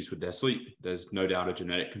any issues with their sleep? There's no doubt a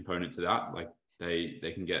genetic component to that. Like they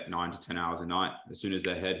can get 9 to 10 hours a night. As soon as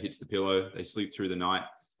their head hits the pillow, they sleep through the night.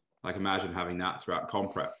 Like imagine having that throughout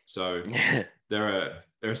comp prep. So there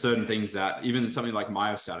are certain things that even something like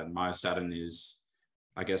myostatin is,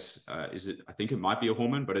 I guess, I think it might be a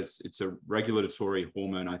hormone, but it's a regulatory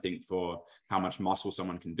hormone, I think, for how much muscle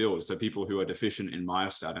someone can build. So people who are deficient in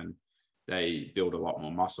myostatin, they build a lot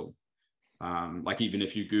more muscle. Like even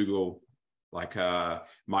if you Google like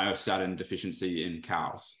myostatin deficiency in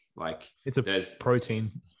cows, like there's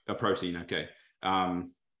protein. A protein, okay.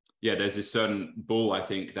 Yeah, there's this certain bull, I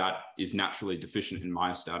think, that is naturally deficient in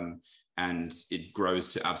myostatin and it grows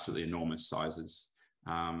to absolutely enormous sizes.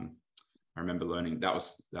 I remember learning that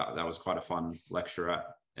was quite a fun lecture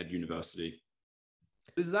at university.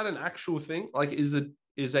 Is that an actual thing? Like, is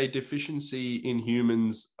a deficiency in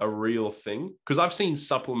humans a real thing? Because I've seen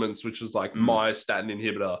supplements which is like myostatin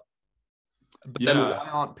inhibitor. But then why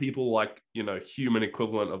aren't people like, human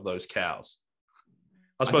equivalent of those cows?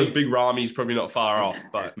 I suppose Big Rami's probably not far off,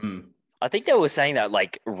 but I think they were saying that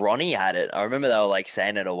like Ronnie had it. I remember they were like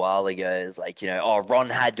saying it a while ago. It's like, Ron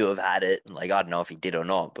had to have had it. Like, I don't know if he did or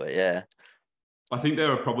not, but yeah. I think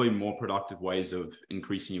there are probably more productive ways of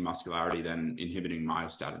increasing your muscularity than inhibiting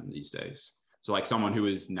myostatin these days. So like someone who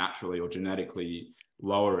is naturally or genetically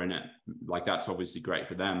lower in it, like that's obviously great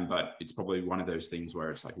for them, but it's probably one of those things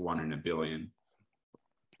where it's like 1 in a billion.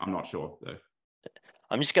 I'm not sure though.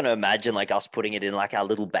 I'm just going to imagine like us putting it in like our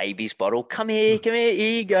little baby's bottle. Come here, here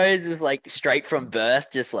you go. Just like straight from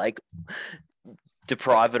birth, just like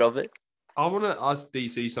deprive it of it. I want to ask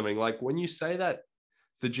DC something. Like when you say that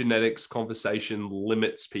the genetics conversation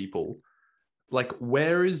limits people, like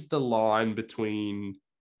where is the line between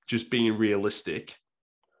just being realistic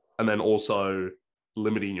and then also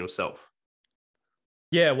limiting yourself?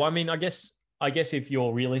 Yeah, well, I mean, I guess if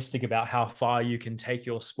you're realistic about how far you can take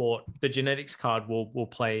your sport, the genetics card will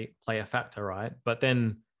play a factor, right? But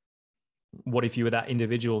then what if you were that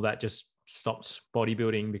individual that just stopped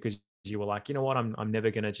bodybuilding because you were like, you know what, I'm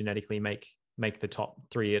never going to genetically make the top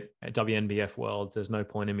 3 at WNBF Worlds. There's no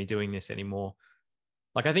point in me doing this anymore.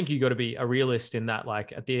 Like, I think you got to be a realist in that,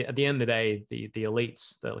 like at the end of the day, the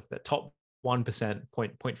elites, the top 1%,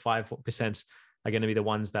 0.5% are going to be the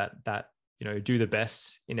ones that do the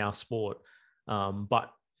best in our sport.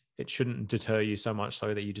 But it shouldn't deter you so much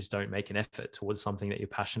so that you just don't make an effort towards something that you're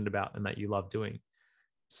passionate about and that you love doing.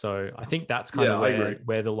 So I think that's kind of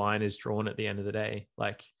where the line is drawn at the end of the day.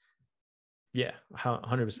 Like, yeah,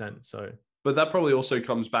 100%. So But that probably also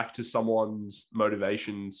comes back to someone's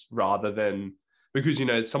motivations rather than, because, you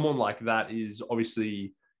know, someone like that is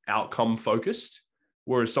obviously outcome focused,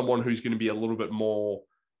 whereas someone who's going to be a little bit more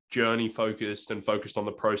journey focused and focused on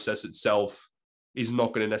the process itself is not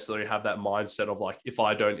going to necessarily have that mindset of like, if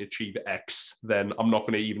I don't achieve X, then I'm not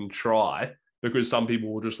going to even try, because some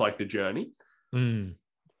people will just like the journey.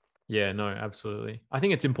 Yeah, no, absolutely. I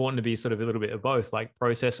think it's important to be sort of a little bit of both, like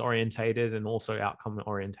process orientated and also outcome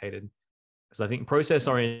orientated. Because I think process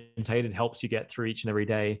orientated helps you get through each and every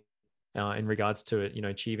day in regards to it, you know,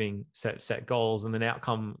 achieving set goals. And then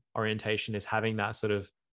outcome orientation is having that sort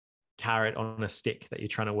of carrot on a stick that you're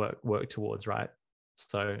trying to work towards, right?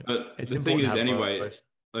 So but it's the thing important is, to have anyway,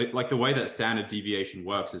 both. like the way that standard deviation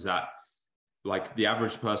works is that like the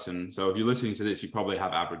average person, so if you're listening to this, you probably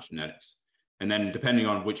have average genetics. And then depending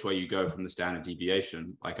on which way you go from the standard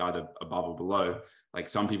deviation, like either above or below, like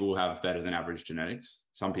some people will have better than average genetics.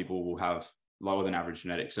 Some people will have lower than average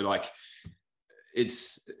genetics. So like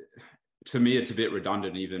it's, for me, it's a bit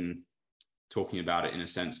redundant even talking about it in a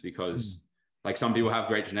sense, because like some people have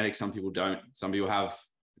great genetics, some people don't. Some people have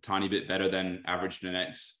a tiny bit better than average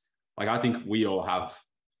genetics. Like I think we all have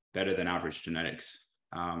better than average genetics.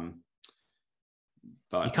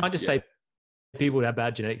 But you can't just say people that have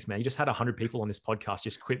bad genetics, man. You just had 100 people on this podcast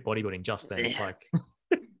just quit bodybuilding just then. It's like,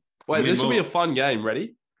 wait, this will be a fun game.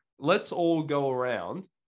 Ready? Let's all go around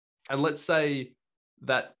and let's say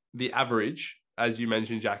that the average, as you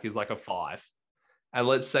mentioned, Jack, is like a 5. And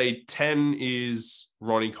let's say 10 is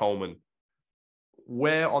Ronnie Coleman.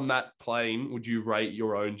 Where on that plane would you rate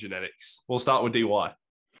your own genetics? We'll start with DY.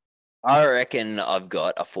 I reckon I've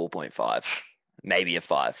got a 4.5, maybe a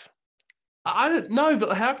 5. I don't know,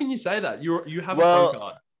 but how can you say that? You have a pro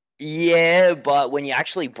card. Yeah, but when you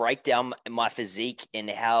actually break down my physique and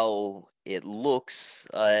how it looks,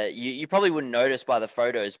 you probably wouldn't notice by the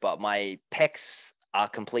photos, but my pecs are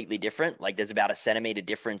completely different. Like there's about a centimeter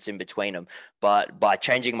difference in between them. But by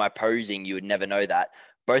changing my posing, you would never know that.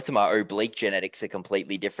 Both of my oblique genetics are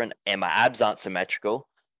completely different, and my abs aren't symmetrical.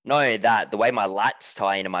 Not only that, the way my lats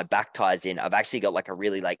tie in and my back ties in, I've actually got like a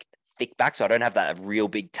really like thick back, so I don't have that real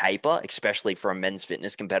big taper, especially for a men's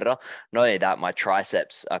fitness competitor. Not only that, my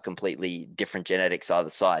triceps are completely different genetics either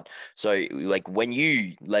side. So like when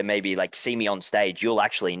you maybe like see me on stage, you'll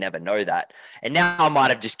actually never know that. And now I might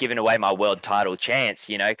have just given away my world title chance,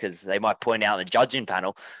 you know, because they might point out in the judging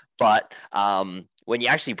panel. But when you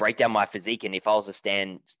actually break down my physique, and if I was to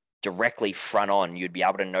stand directly front on, you'd be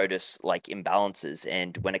able to notice like imbalances.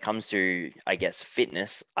 And when it comes to, I guess,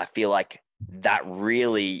 fitness, I feel like that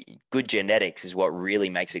really good genetics is what really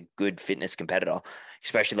makes a good fitness competitor,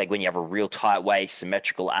 especially like when you have a real tight waist,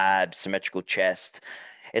 symmetrical abs, symmetrical chest.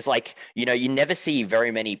 It's like, you know, you never see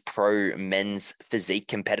very many pro men's physique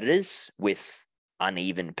competitors with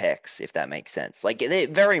uneven pecs, if that makes sense. Like they're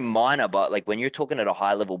very minor, but like when you're talking at a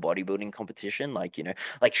high level bodybuilding competition, like, you know,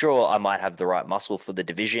 like sure, I might have the right muscle for the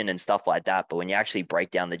division and stuff like that, but when you actually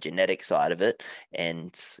break down the genetic side of it,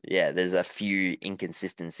 and yeah, there's a few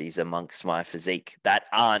inconsistencies amongst my physique that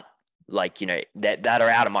aren't like, you know, that are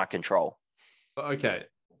out of my control. Okay.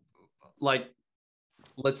 Like,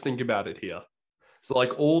 let's think about it here. So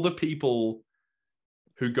like all the people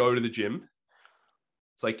who go to the gym,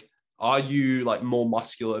 it's like, are you like more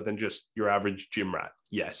muscular than just your average gym rat?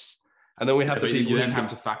 Yes. And then we have the people you then have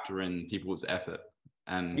to factor in people's effort.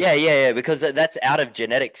 And yeah, because that's out of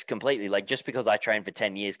genetics completely. Like just because I train for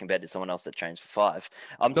 10 years compared to someone else that trains for 5,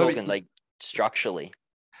 I'm talking like structurally.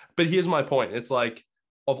 But here's my point. It's like,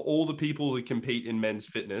 of all the people who compete in men's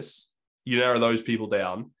fitness, you narrow those people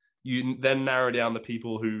down. You then narrow down the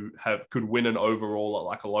people who could win an overall at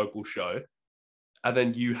like a local show. And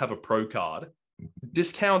then you have a pro card.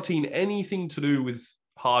 Discounting anything to do with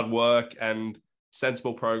hard work and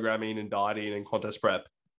sensible programming and dieting and contest prep,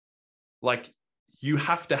 like you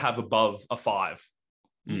have to have above a 5.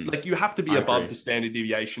 Like you have to be above the standard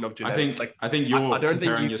deviation of genetics. I think you're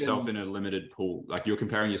comparing yourself in a limited pool. Like you're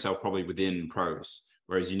comparing yourself probably within pros,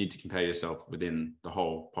 whereas you need to compare yourself within the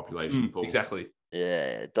whole population pool. Exactly. Yeah,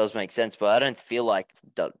 it does make sense, but I don't feel like,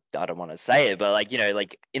 I don't want to say it, but like, you know,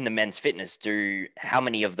 like in the men's fitness, how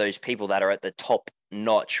many of those people that are at the top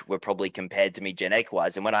notch were probably compared to me genetic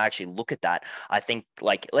wise? And when I actually look at that, I think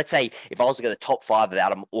like, let's say if I was to go the top 5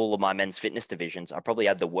 out of all of my men's fitness divisions, I probably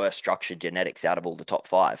had the worst structured genetics out of all the top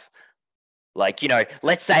 5. Like, you know,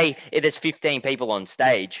 let's say if there's 15 people on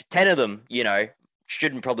stage, 10 of them, you know,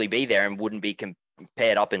 shouldn't probably be there and wouldn't be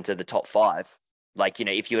compared up into the top 5. Like,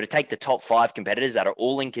 if you were to take the top 5 competitors that are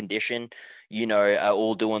all in condition, are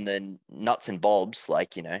all doing the nuts and bobs,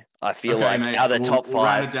 like, I feel Okay, like mate, out of the top we'll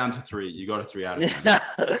round 5. it down to 3. You got a 3 out of 10.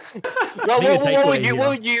 Well, think the what takeaway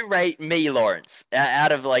would you rate me, Lawrence,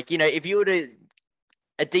 out of, like, if you were to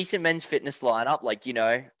a decent men's fitness lineup, like,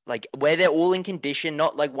 like where they're all in condition,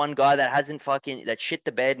 not like one guy that hasn't that shit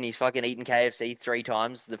the bed and he's fucking eaten KFC 3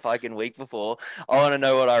 times the fucking week before. I want to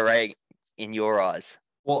know what I rate in your eyes.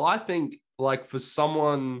 Well, I think like for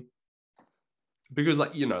someone, because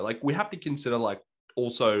like, like we have to consider like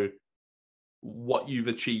also what you've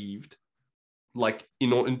achieved. Like,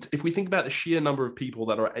 if we think about the sheer number of people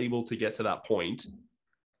that are able to get to that point,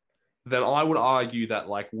 then I would argue that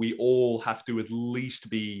like we all have to at least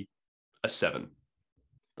be a 7.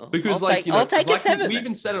 Because I'll take a 7. We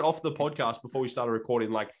even said it off the podcast before we started recording,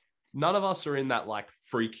 like none of us are in that like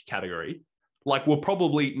freak category. Like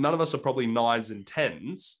none of us are probably 9s and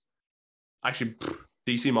 10s. Actually,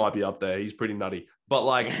 DC might be up there. He's pretty nutty. But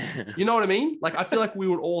like, you know what I mean? Like, I feel like we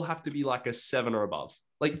would all have to be like a 7 or above.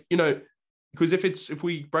 Like, because if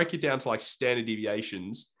we break it down to like standard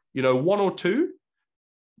deviations, 1 or 2,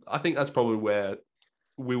 I think that's probably where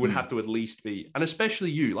we would have to at least be. And especially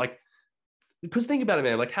you, like, because think about it,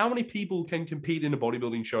 man, like how many people can compete in a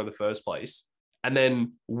bodybuilding show in the first place and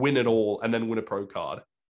then win it all and then win a pro card?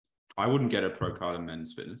 I wouldn't get a pro card in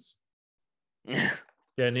men's fitness.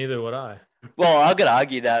 Yeah, neither would I. Well, I'm going to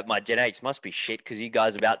argue that my genetics must be shit because you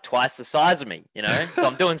guys are about twice the size of me, So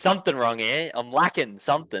I'm doing something wrong here. I'm lacking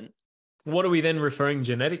something. What are we then referring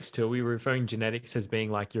genetics to? Are we referring genetics as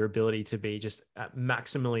being like your ability to be just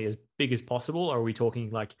maximally as big as possible? Or are we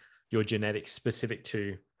talking like your genetics specific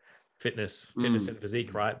to fitness and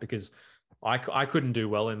physique, right? Because I couldn't do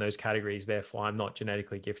well in those categories. Therefore, I'm not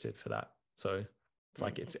genetically gifted for that. So it's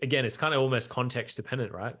like, it's kind of almost context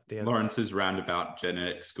dependent, right? Lawrence's roundabout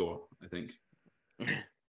genetic score, I think.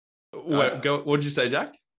 What did you say,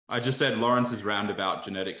 Jack? I just said Lawrence's roundabout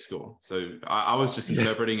genetic score. So I was just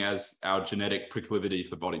interpreting as our genetic proclivity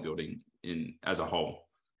for bodybuilding as a whole.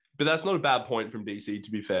 But that's not a bad point from DC,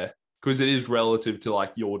 to be fair, because it is relative to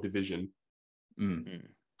like your division. I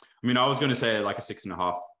mean, I was going to say like a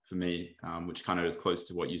 6.5 for me, which kind of is close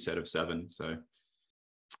to what you said of 7. So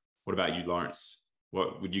what about you, Lawrence?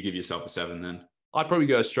 What would you give yourself a 7 then? I'd probably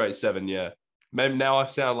go straight 7. Yeah. Maybe now I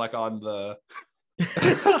sound like I'm the.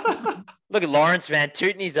 Look at Lawrence, man,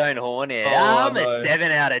 tooting his own horn here. Oh, I'm a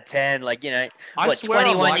 7 out of 10. Like, I swear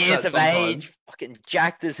 21 like years that of sometimes. age, fucking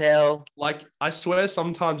jacked as hell. Like, I swear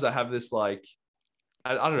sometimes I have this like,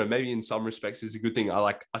 I don't know, maybe in some respects is a good thing.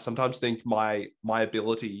 I sometimes think my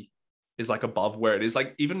ability is like above where it is.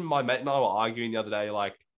 Like even my mate and I were arguing the other day,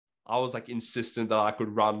 like I was like insistent that I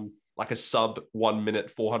could run like a sub 1 minute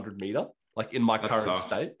 400 meter, like in my current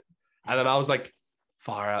state. And then I was like,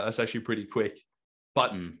 far out, that's actually pretty quick.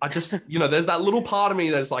 But I just, there's that little part of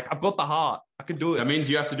me that's like, I've got the heart. I can do it. That means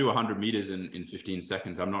you have to do 100 meters in 15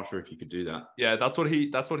 seconds. I'm not sure if you could do that. Yeah, that's what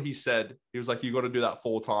he said. He was like, you got to do that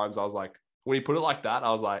 4 times. I was like, when he put it like that,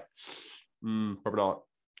 I was like, probably not.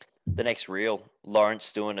 The next reel,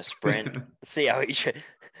 Lawrence doing a sprint. See how he.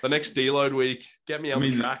 The next deload week, get me on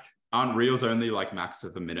the track. Aren't reels only like max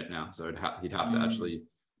of a minute now? So he'd have to actually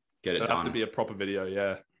get it done. It'd have to be a proper video,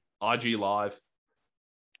 yeah. IG live.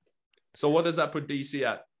 So what does that put DC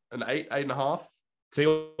at? An 8, 8.5? See,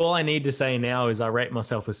 all I need to say now is I rate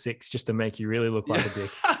myself a 6 just to make you really look like a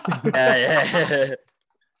dick.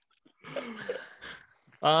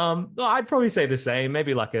 I'd probably say the same,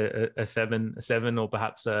 maybe like a 7, or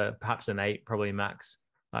perhaps an 8, probably max.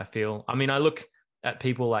 I feel. I mean, I look at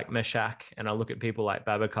people like Meshach and I look at people like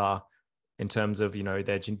Babacar in terms of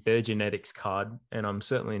their genetics card, and I'm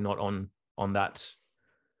certainly not on that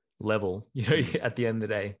level, at the end of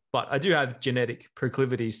the day. But I do have genetic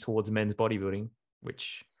proclivities towards men's bodybuilding,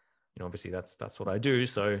 which obviously that's what I do.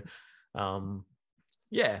 So,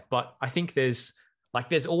 yeah. But I think there's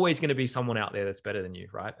always going to be someone out there that's better than you,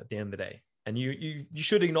 right? At the end of the day. And you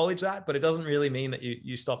should acknowledge that, but it doesn't really mean that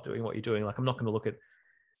you stop doing what you're doing. Like, I'm not going to look at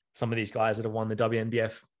some of these guys that have won the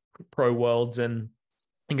WNBF Pro Worlds and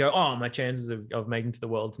go, oh, my chances of making to the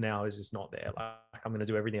Worlds now is just not there. Like, I'm going to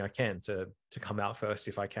do everything I can to come out first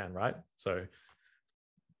if I can, right? So,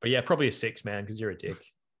 but yeah, probably a 6, man, because you're a dick.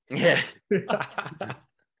 Yeah.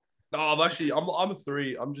 No, I'm a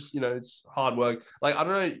 3. I'm just, it's hard work. Like, I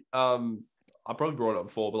don't know. I probably brought it up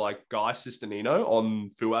before, but like Guy Sistanino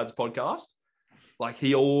on Fuad's podcast, like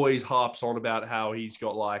he always harps on about how he's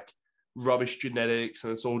got like rubbish genetics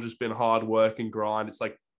and it's all just been hard work and grind. It's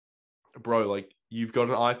like, bro, like you've got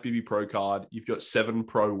an IFBB pro card, you've got 7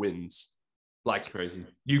 pro wins. Like, that's crazy.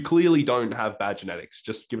 You clearly don't have bad genetics.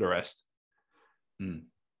 Just give it a rest.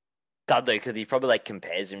 Dudley, because he probably like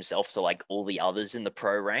compares himself to like all the others in the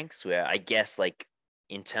pro ranks, where I guess like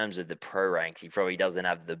in terms of the pro ranks, he probably doesn't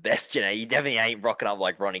have the best, he definitely ain't rocking up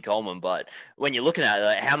like Ronnie Coleman. But when you're looking at it,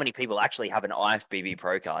 like, how many people actually have an IFBB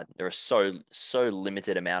pro card? There are so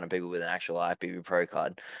limited amount of people with an actual IFBB pro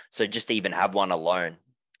card. So just to even have one alone.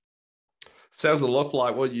 Sounds a lot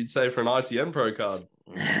like what you'd say for an ICN pro card.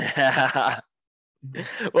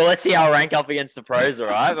 Well, let's see how I rank up against the pros, all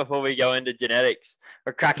right, before we go into genetics.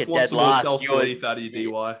 Or crack it dead last. Self-belief out of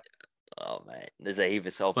you, DY. Oh, mate, there's a heap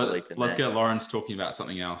of self-belief in there. Let's get Lawrence talking about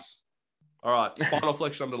something else. All right, spinal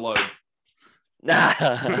flexion under load.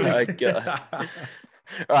 Oh, God. All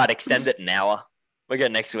right, extend it an hour. We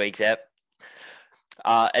got next week's ep.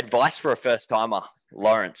 Advice for a first-timer.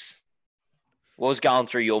 Lawrence, what was going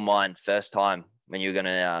through your mind first time when you were going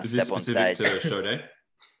to step on stage? Is this specific to show day?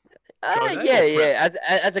 Yeah.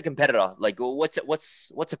 As a competitor, like, what's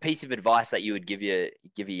a piece of advice that you would give your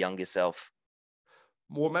younger self?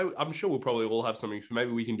 Well, maybe, I'm sure we'll probably all have something.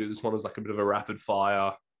 Maybe we can do this one as like a bit of a rapid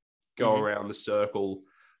fire, go around the circle.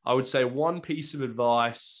 I would say one piece of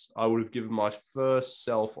advice I would have given my first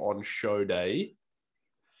self on show day.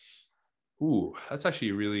 Ooh, that's actually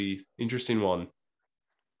a really interesting one.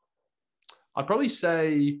 I'd probably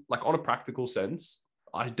say, like, on a practical sense,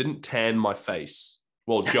 I didn't tan my face.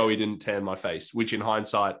 Well, Joey didn't tan my face, which in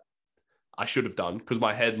hindsight, I should have done because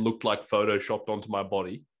my head looked like photoshopped onto my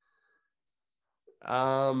body.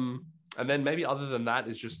 And then maybe other than that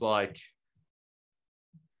is just like,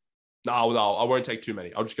 no, I won't take too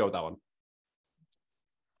many. I'll just go with that one.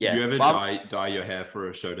 Yeah. Do you ever dye your hair for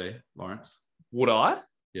a show day, Lawrence? Would I?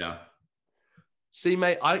 Yeah. See,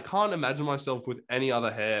 mate, I can't imagine myself with any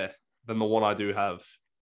other hair than the one I do have.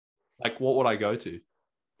 Like, what would I go to?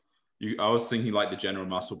 I was thinking like the General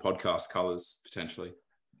Muscle podcast colors, potentially.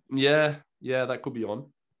 Yeah, that could be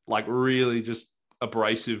on. Like really just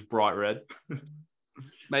abrasive, bright red.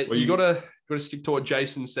 Mate, well, you gotta stick to what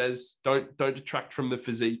Jason says. Don't detract from the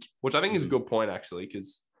physique, which I think is a good point actually,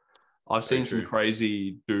 because I've seen some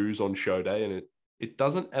crazy do's on show day, and it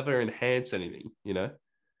doesn't ever enhance anything, I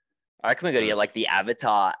reckon we got to get like the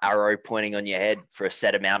avatar arrow pointing on your head for a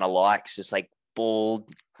set amount of likes, just like bald,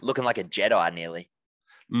 looking like a Jedi nearly.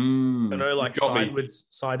 I don't know, like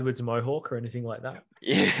sideways mohawk or anything like that.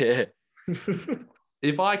 Yeah.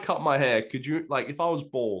 If I cut my hair, could you, like, if I was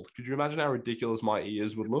bald, could you imagine how ridiculous my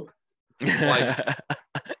ears would look? Like,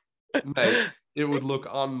 mate, it would look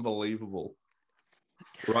unbelievable.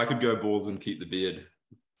 Or I could go bald and keep the beard.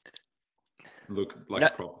 Look like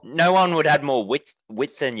a prop. No one would have more width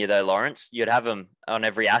than you, though, Lawrence. You'd have them on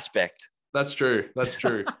every aspect. That's true.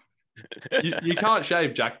 You can't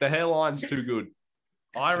shave, Jack. The hairline's too good.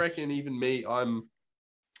 I reckon even me, I don't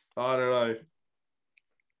know.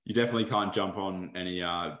 You definitely can't jump on any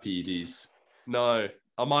PEDs. No,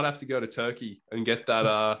 I might have to go to Turkey and get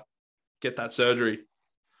that surgery.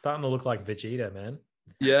 Starting to look like Vegeta, man.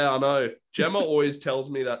 Yeah, I know. Gemma always tells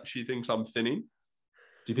me that she thinks I'm thinning.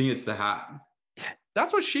 Do you think it's the hat?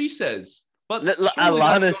 That's what she says. But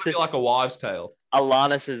Alana that's gotta be like a wives' tale.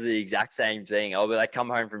 Alana says the exact same thing. I'll be like, come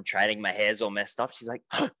home from training, my hair's all messed up. She's like,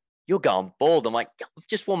 you're going bald. I'm like, I've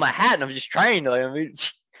just worn my hat and I've just trained. Like, I mean,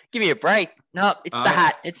 give me a break. No, it's the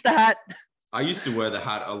hat. It's the hat. I used to wear the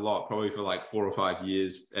hat a lot, probably for like 4 or 5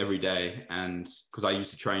 years every day. And because I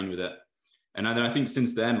used to train with it. And then I think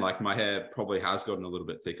since then, like my hair probably has gotten a little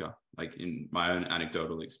bit thicker, like in my own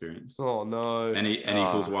anecdotal experience. Oh, no. N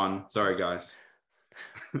equals 1. Sorry, guys.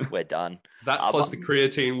 We're done. That plus the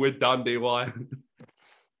creatine, we're done, DY.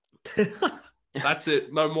 That's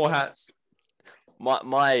it. No more hats.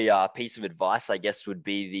 My piece of advice, I guess, would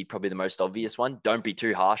be probably the most obvious one. Don't be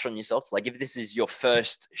too harsh on yourself. Like if this is your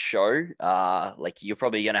first show, like you're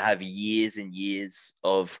probably going to have years and years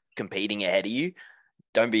of competing ahead of you.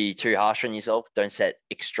 Don't be too harsh on yourself. Don't set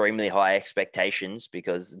extremely high expectations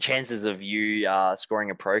because the chances of you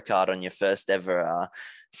scoring a pro card on your first ever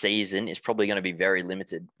season is probably going to be very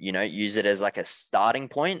limited. Use it as like a starting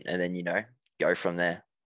point and then, go from there.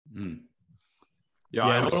 Mm. Yeah,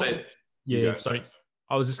 I would say... Yeah, sorry.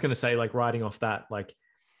 I was just going to say, like, riding off that, like,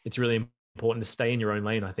 it's really important to stay in your own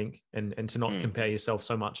lane, I think, and to not compare yourself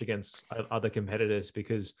so much against other competitors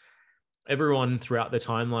because everyone throughout the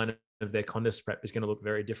timeline of their contest prep is going to look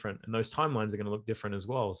very different, and those timelines are going to look different as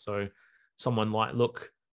well. So someone might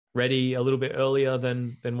look ready a little bit earlier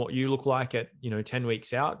than what you look like at 10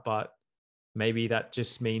 weeks out, but maybe that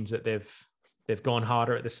just means that they've gone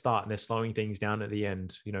harder at the start and they're slowing things down at the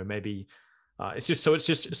end. Maybe. It's just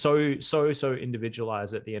so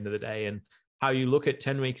individualized at the end of the day, and how you look at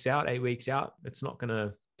 10 weeks out, 8 weeks out, it's not going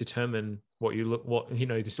to determine what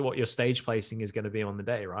your stage placing is going to be on the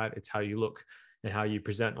day, right? It's how you look and how you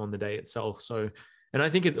present on the day itself. So, and I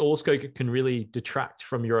think it also can really detract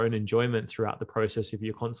from your own enjoyment throughout the process if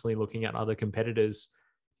you're constantly looking at other competitors,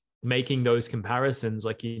 making those comparisons.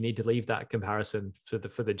 Like, you need to leave that comparison for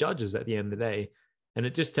the judges at the end of the day, and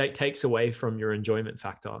it just takes away from your enjoyment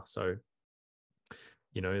factor. So,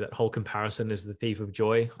 that whole comparison is the thief of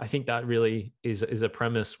joy. I think that really is a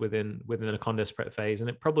premise within a contest prep phase, and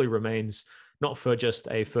it probably remains not for just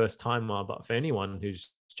a first timer, but for anyone who's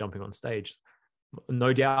jumping on stage.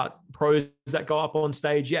 No doubt, pros that go up on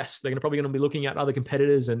stage, yes, they're probably going to be looking at other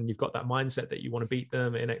competitors, and you've got that mindset that you want to beat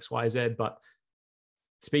them in X, Y, Z. But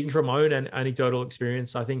speaking from my own and anecdotal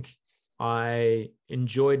experience, I think I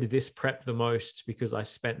enjoyed this prep the most because I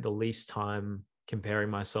spent the least time comparing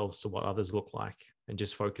myself to what others look like, and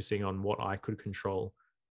just focusing on what I could control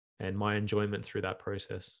and my enjoyment through that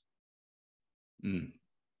process.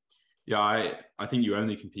 Yeah, I think you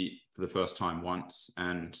only compete for the first time once.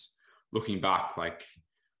 And looking back, like,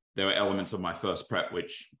 there were elements of my first prep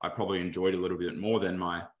which I probably enjoyed a little bit more than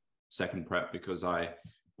my second prep, because I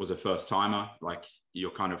was a first timer. Like,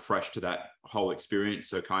 you're kind of fresh to that whole experience.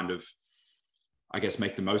 So kind of, I guess,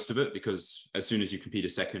 make the most of it, because as soon as you compete a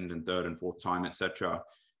second and third and fourth time, etc.,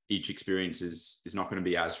 each experience is not going to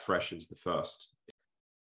be as fresh as the first.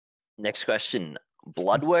 Next question.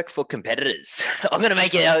 Blood work for competitors. I'm going to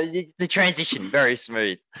make it the transition very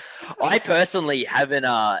smooth. I personally haven't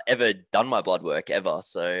ever done my blood work ever,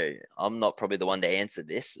 so I'm not probably the one to answer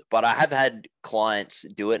this, but I have had clients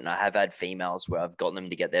do it, and I have had females where I've gotten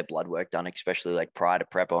them to get their blood work done, especially like prior to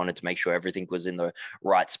prep. I wanted to make sure everything was in the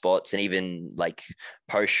right spots, and even like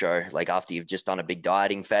post show, like after you've just done a big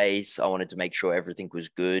dieting phase, I wanted to make sure everything was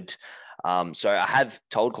good. So I have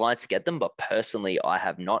told clients to get them, but personally I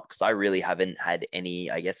have not, because I really haven't had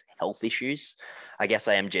any, I guess, health issues. I guess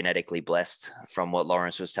I am genetically blessed from what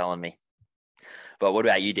Lawrence was telling me. But what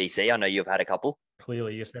about you, DC? I know you've had a couple.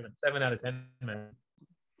 Clearly you're 7 out of 10, man.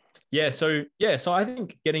 So I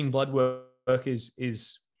think getting blood work is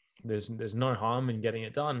there's no harm in getting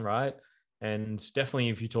it done, right? And definitely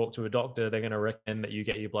if you talk to a doctor, they're going to recommend that you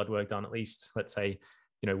get your blood work done at least, let's say,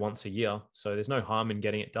 once a year. So there's no harm in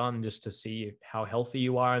getting it done, just to see how healthy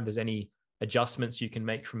you are, and there's any adjustments you can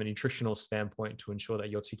make from a nutritional standpoint to ensure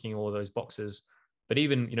that you're ticking all of those boxes. But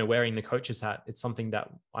even, wearing the coach's hat, it's something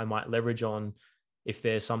that I might leverage on if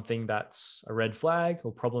there's something that's a red flag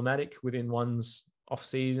or problematic within one's off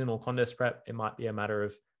season or contest prep. It might be a matter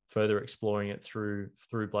of further exploring it through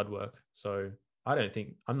blood work. So I'm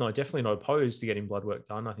definitely not opposed to getting blood work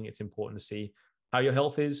done. I think it's important to see how your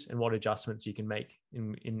health is and what adjustments you can make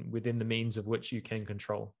within the means of which you can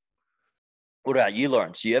control. What about you,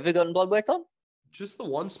 Lawrence? You ever gotten blood work done? Just the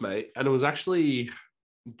once, mate. And it was actually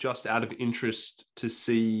just out of interest to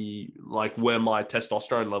see like where my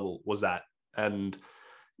testosterone level was at. And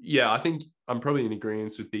yeah, I think I'm probably in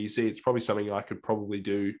agreement with DC. It's probably something I could probably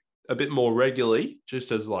do a bit more regularly,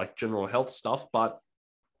 just as like general health stuff. But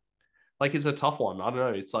like, it's a tough one. I don't know.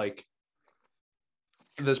 It's like,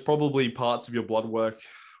 there's probably parts of your blood work.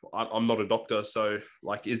 I'm not a doctor, so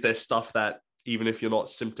like, is there stuff that even if you're not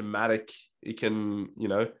symptomatic, it can,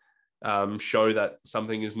 show that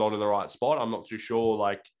something is not in the right spot? I'm not too sure.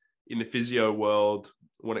 Like, in the physio world,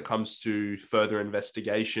 when it comes to further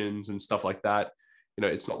investigations and stuff like that,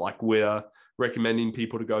 it's not like we're recommending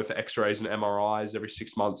people to go for x-rays and MRIs every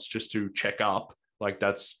 6 months just to check up. Like,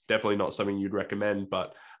 that's definitely not something you'd recommend.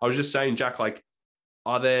 But I was just saying, Jack, like,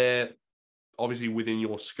 are there, obviously within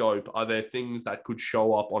your scope, are there things that could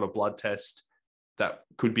show up on a blood test that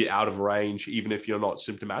could be out of range, even if you're not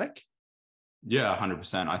symptomatic? Yeah,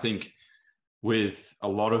 100%. I think with a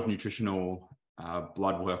lot of nutritional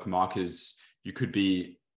blood work markers, you could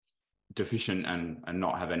be deficient and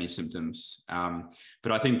not have any symptoms.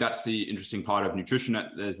 But I think that's the interesting part of nutrition.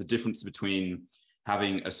 There's the difference between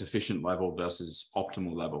having a sufficient level versus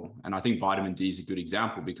optimal level. And I think vitamin D is a good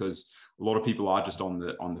example, because a lot of people are just on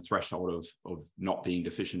the threshold of not being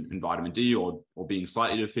deficient in vitamin D or being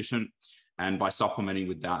slightly deficient. And by supplementing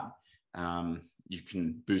with that, you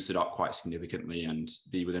can boost it up quite significantly and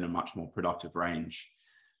be within a much more productive range.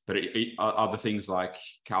 But other things like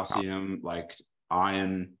calcium, like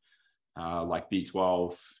iron, like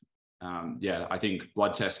B12, I think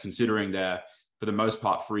blood tests, considering they're for the most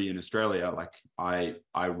part free in Australia, like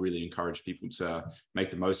I really encourage people to make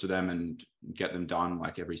the most of them and get them done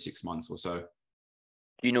like every 6 months or so.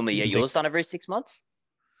 Do you normally get yours done every 6 months?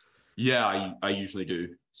 Yeah, I usually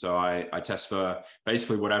do. So I test for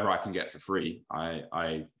basically whatever I can get for free.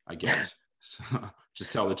 I get. So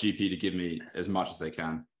just tell the GP to give me as much as they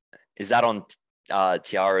can. Is that on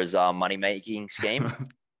Tiara's money-making scheme?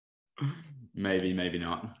 Maybe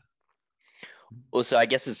not. Also, I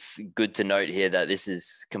guess it's good to note here that this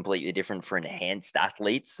is completely different for enhanced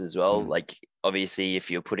athletes as well. Like, obviously,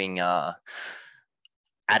 if you're putting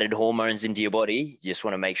added hormones into your body, you just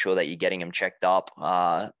want to make sure that you're getting them checked up.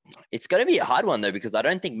 It's going to be a hard one, though, because I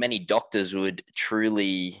don't think many doctors would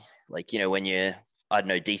truly, like, when you're, I don't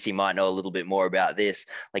know, DC might know a little bit more about this.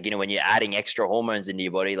 Like, when you're adding extra hormones into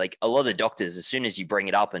your body, like a lot of the doctors, as soon as you bring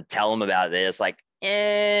it up and tell them about it, it's like,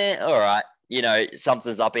 all right,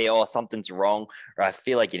 something's up here or something's wrong. Or I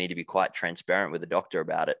feel like you need to be quite transparent with the doctor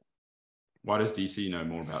about it. Why does DC know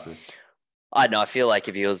more about this? I don't know. I feel like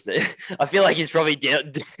I feel like he's probably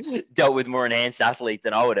dealt with more enhanced athletes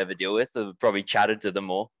than I would ever deal with. I've probably chatted to them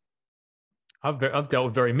more. I've dealt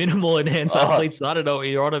with very minimal enhanced athletes. So I don't know what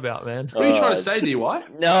you're on about, man. What are you trying to say, DY?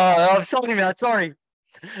 No, I'm talking about, sorry.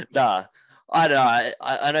 Nah, I don't know.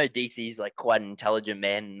 I know DC's like quite an intelligent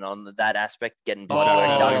man on that aspect, getting his work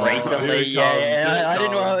done recently.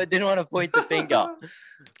 I didn't want to point the finger.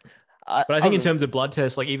 But I think in terms of blood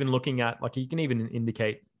tests, like even looking at, like you can even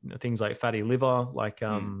indicate things like fatty liver, like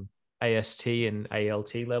AST and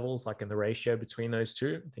ALT levels, like in the ratio between those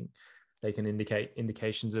two. I think they can indicate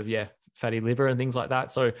indications of, fatty liver and things like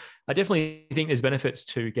that. So I definitely think there's benefits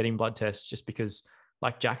to getting blood tests, just because,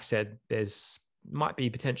 like Jack said, there's might be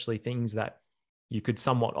potentially things that you could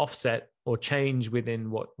somewhat offset or change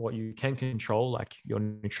within what you can control, like your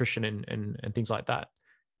nutrition and things like that,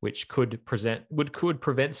 which could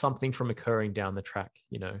prevent something from occurring down the track,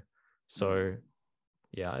 So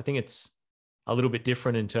I think it's a little bit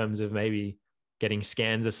different in terms of maybe getting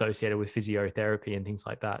scans associated with physiotherapy and things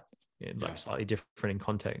like that, like slightly different in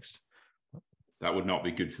context. That would not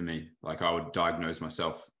be good for me. Like I would diagnose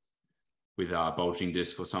myself with a bulging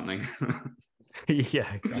disc or something.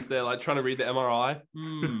 Yeah, exactly. Is there like trying to read the MRI?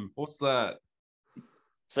 What's that?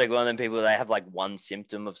 It's like one of them people, they have like one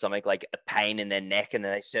symptom of something, like a pain in their neck, and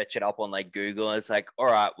then they search it up on like Google, and it's like, all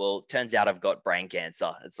right, well, turns out I've got brain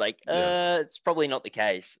cancer. It's like, it's probably not the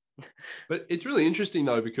case. But it's really interesting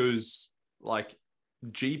though, because like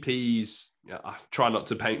GPs, I try not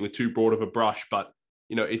to paint with too broad of a brush, but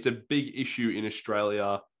it's a big issue in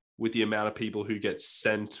Australia with the amount of people who get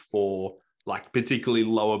sent for like particularly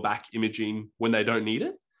lower back imaging when they don't need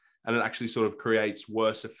it. And it actually sort of creates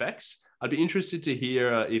worse effects. I'd be interested to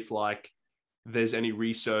hear if like there's any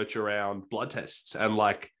research around blood tests and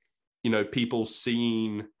like, people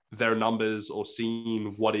seeing their numbers or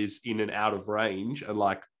seeing what is in and out of range, and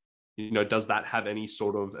like, does that have any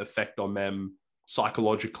sort of effect on them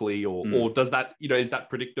psychologically, or does that, is that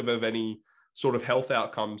predictive of any sort of health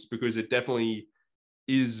outcomes? Because it definitely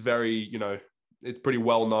is very, it's pretty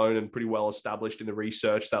well known and pretty well established in the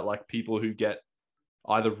research that like people who get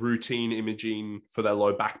either routine imaging for their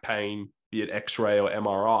low back pain, be it X-ray or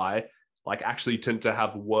MRI, like actually tend to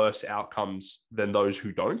have worse outcomes than those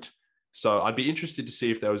who don't. So I'd be interested to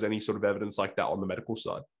see if there was any sort of evidence like that on the medical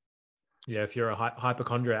side. Yeah, if you're a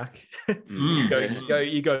hypochondriac,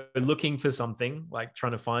 you go looking for something, like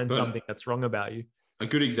trying to find something that's wrong about you. A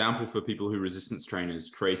good example for people who resistance train is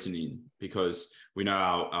creatinine, because we know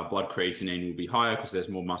our blood creatinine will be higher because there's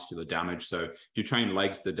more muscular damage. So if you train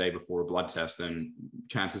legs the day before a blood test, then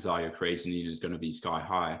chances are your creatinine is going to be sky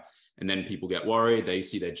high. And then people get worried. They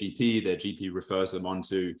see their GP refers them on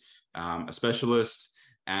to a specialist.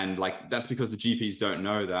 And like, that's because the GPs don't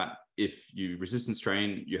know that if you resistance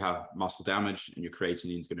train, you have muscle damage and your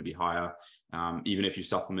creatinine is going to be higher. Even if you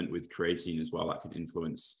supplement with creatine as well, that could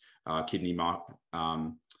influence kidney mark.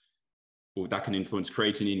 Well, that can influence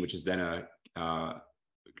creatinine, which is then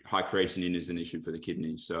high creatinine is an issue for the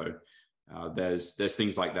kidney. So there's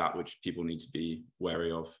things like that which people need to be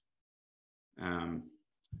wary of.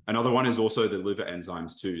 Another one is also the liver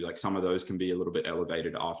enzymes too. Like some of those can be a little bit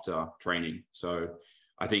elevated after training. So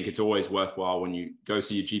I think it's always worthwhile when you go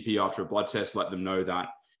see your GP after a blood test, let them know that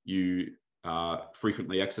you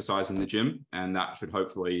frequently exercise in the gym, and that should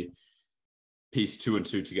hopefully piece 2 and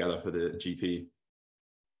 2 together for the GP.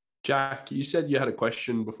 Jack, you said you had a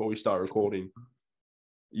question before we start recording.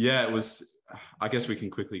 Yeah, it was, I guess we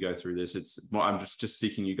can quickly go through this. I'm just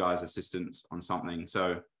seeking you guys' assistance on something.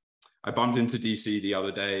 So I bumped into DC the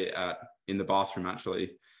other day in the bathroom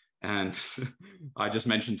actually. And I just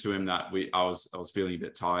mentioned to him that I was feeling a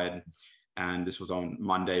bit tired, and this was on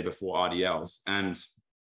Monday before RDLs. And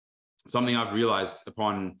something I've realized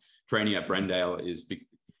upon training at Brendale is,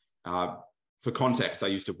 for context, I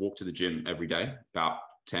used to walk to the gym every day, about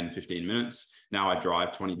 10, 15 minutes. Now I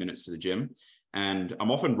drive 20 minutes to the gym, and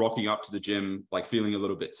I'm often rocking up to the gym, like feeling a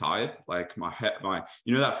little bit tired, like my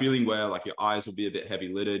that feeling where like your eyes will be a bit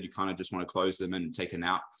heavy lidded. You kind of just want to close them and take a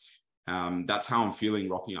nap. That's how I'm feeling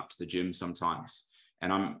rocking up to the gym sometimes.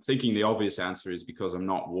 And I'm thinking the obvious answer is because I'm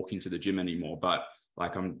not walking to the gym anymore, but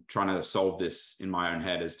like I'm trying to solve this in my own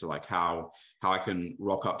head as to like how I can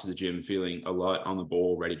rock up to the gym feeling alert, on the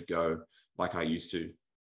ball, ready to go like I used to.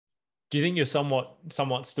 Do you think you're somewhat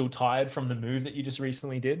still tired from the move that you just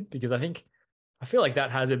recently did? Because I feel like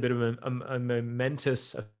that has a bit of a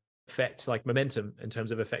momentous effect, like momentum in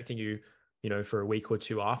terms of affecting you, for a week or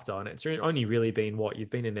two after. And it's only really been you've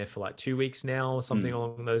been in there for like 2 weeks now or something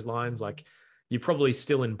along those lines. Like you're probably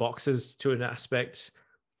still in boxes to an aspect.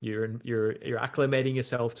 You're acclimating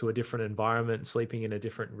yourself to a different environment, sleeping in a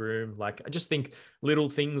different room. Like I just think little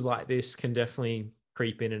things like this can definitely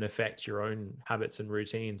creep in and affect your own habits and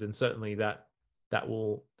routines. And certainly that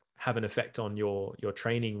will have an effect on your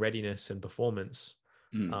training readiness and performance.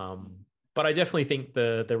 But I definitely think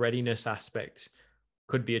the readiness aspect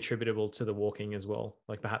could be attributable to the walking as well.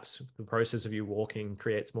 Like perhaps the process of you walking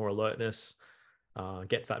creates more alertness,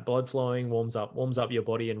 gets that blood flowing, warms up your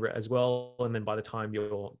body and as well. And then by the time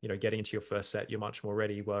you're getting into your first set, you're much more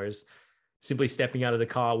ready. Whereas simply stepping out of the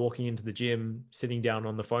car, walking into the gym, sitting down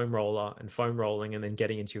on the foam roller and foam rolling, and then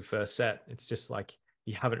getting into your first set, it's just like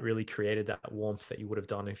you haven't really created that warmth that you would have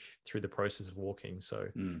done through the process of walking. So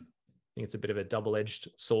I think it's a bit of a double-edged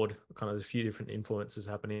sword, kind of a few different influences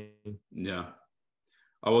happening. Yeah.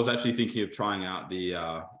 I was actually thinking of trying out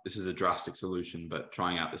this is a drastic solution, but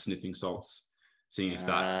trying out the sniffing salts, seeing if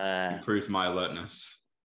that improves my alertness.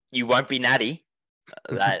 You won't be natty.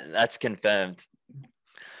 That's confirmed.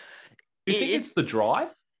 Do you think it's the drive?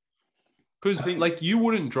 Because like you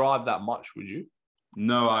wouldn't drive that much, would you?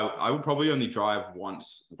 No, I would probably only drive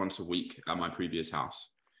once a week at my previous house.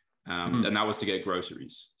 And that was to get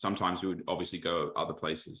groceries. Sometimes we would obviously go other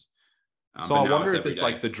places. So I wonder if it's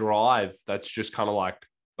like the drive that's just kind of like,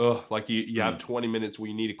 like you have 20 minutes where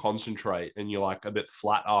you need to concentrate and you're like a bit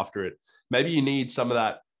flat after it. Maybe you need some of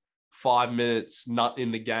that 5 minutes nut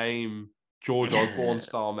in the game, George Osborne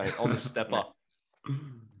style, mate, on the stepper.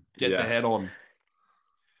 Get the head on.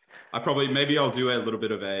 Maybe I'll do a little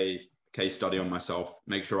bit of a case study on myself,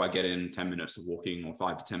 make sure I get in 10 minutes of walking or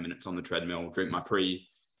 5 to 10 minutes on the treadmill, drink my pre,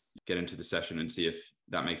 get into the session and see if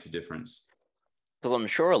that makes a difference. Because I'm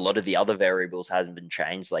sure a lot of the other variables hasn't been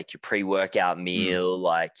changed, like your pre-workout meal,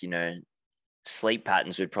 like, sleep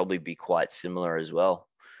patterns would probably be quite similar as well.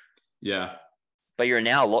 Yeah. But you're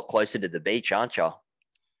now a lot closer to the beach, aren't you?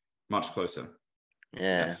 Much closer.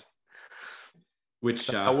 Yeah. Yes.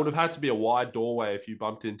 Which I would have had to be a wide doorway if you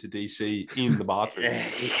bumped into DC in the bathroom.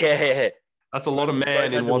 Yeah. That's a lot of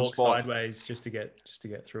man in one spot. Sideways just to get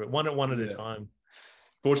through it, one at a time.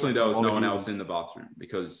 Fortunately, there was no one else in the bathroom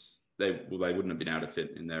because they wouldn't have been able to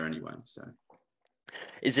fit in there anyway. So,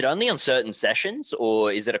 is it only on certain sessions,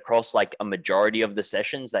 or is it across like a majority of the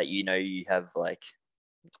sessions that you have like?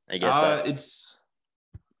 I guess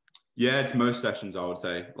it's most sessions, I would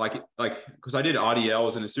say. Like because I did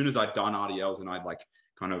RDLs, and as soon as I'd done RDLs and I'd like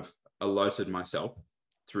kind of alerted myself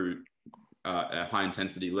through a high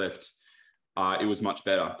intensity lift, it was much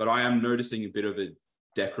better. But I am noticing a bit of a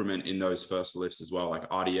decrement in those first lifts as well, like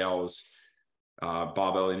RDLs,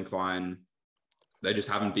 barbell incline. They just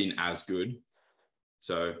haven't been as good.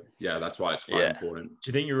 So yeah, that's why it's quite important. Do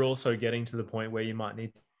you think you're also getting to the point where you might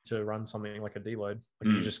need to run something like a deload?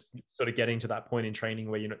 Like you're just sort of getting to that point in training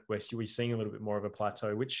where we're seeing a little bit more of a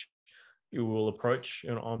plateau, which you will approach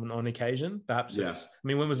on occasion. Perhaps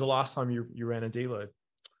when was the last time you ran a deload?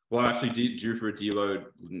 Well, I'm actually due for a deload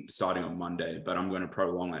starting on Monday, but I'm going to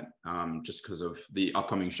prolong it just because of the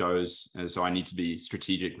upcoming shows. And so I need to be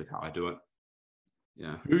strategic with how I do it.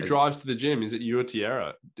 Yeah. Who drives to the gym? Is it you or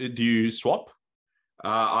Tiara? Do you swap?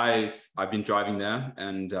 I've been driving there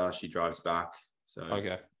and she drives back. So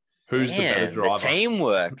okay. Who's the better driver? The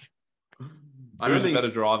teamwork. Who's the better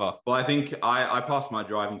driver? Well, I think I passed my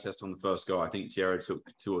driving test on the first go. I think Tiara took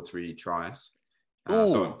 2 or 3 tries.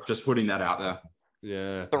 So just putting that out there.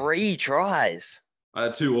 Yeah. 3 tries.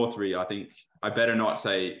 2 or 3. I think I better not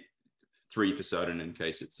say 3 for certain in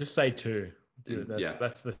case it's just say 2. Dude,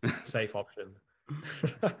 that's the safe option.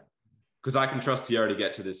 Because I can trust Tiara to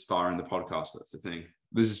get to this far in the podcast. That's the thing.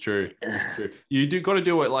 This is true. You got to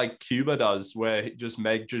do what like Cuba does, where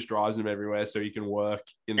Meg just drives him everywhere so he can work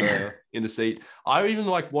in the seat. I even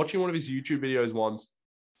like watching one of his YouTube videos once,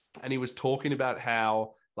 and he was talking about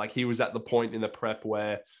how like he was at the point in the prep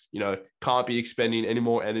where, can't be expending any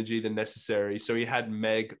more energy than necessary. So he had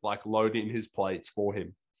Meg like load in his plates for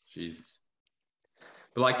him. Jesus.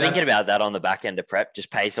 But like thinking about that on the back end of prep,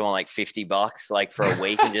 just pay someone like $50 like for a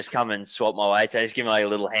week and just come and swap my weights. I just give me like a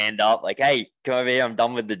little hand up, like, hey, come over here. I'm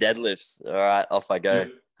done with the deadlifts. All right, off I go.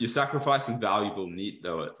 You're sacrificing valuable meat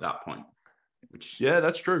though at that point. Yeah,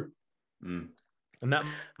 that's true. And that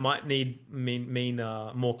might mean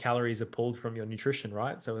more calories are pulled from your nutrition,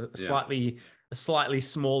 right? So a slightly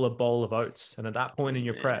smaller bowl of oats. And at that point in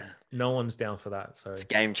your prep, no one's down for that. So it's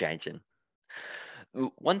game changing.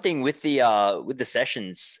 One thing with the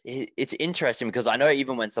sessions, it's interesting because I know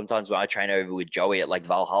even when I train over with Joey at like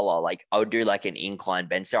Valhalla, like I would do like an incline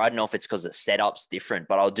bench there. I don't know if it's because the setup's different,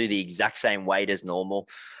 but I'll do the exact same weight as normal.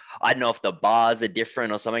 I don't know if the bars are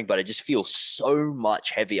different or something, but it just feels so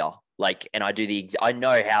much heavier. Like, and I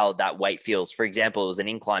know how that weight feels. For example, it was an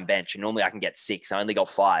incline bench, and normally I can get 6. I only got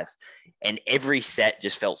 5, and every set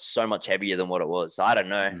just felt so much heavier than what it was. So I don't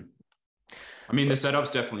know. I mean, the setup's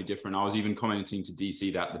definitely different. I was even commenting to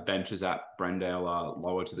DC that the benches at Brendale are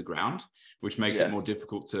lower to the ground, which makes it more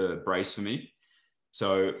difficult to brace for me.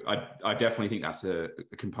 So I definitely think that's a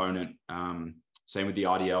component. Same with the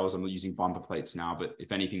RDLs. I'm using bumper plates now, but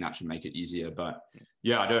if anything, that should make it easier. But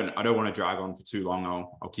yeah, I don't want to drag on for too long.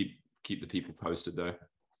 I'll keep the people posted though.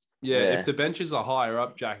 Yeah, if the benches are higher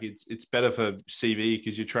up, Jack, it's better for CV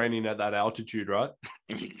because you're training at that altitude, right?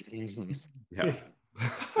 Yeah.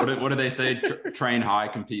 What do they say? Train high,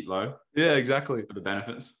 compete low. Yeah, exactly. For the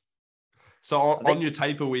benefits. So on your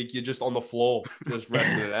taper week, you're just on the floor, just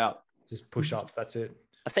repping it out. Just push ups. That's it.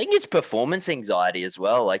 I think it's performance anxiety as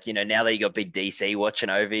well. Like, now that you got big DC watching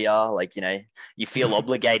over you, like, you feel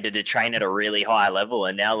obligated to train at a really high level.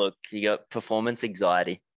 And now look, you got performance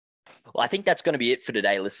anxiety. Well, I think that's going to be it for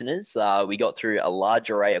today, listeners. We got through a large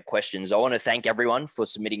array of questions. I want to thank everyone for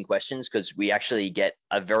submitting questions because we actually get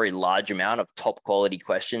a very large amount of top quality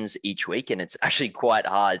questions each week. And it's actually quite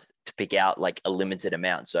hard to pick out like a limited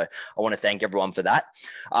amount. So I want to thank everyone for that.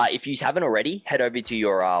 If you haven't already, head over to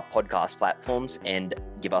your podcast platforms and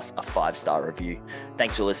give us a 5-star review.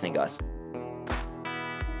 Thanks for listening, guys.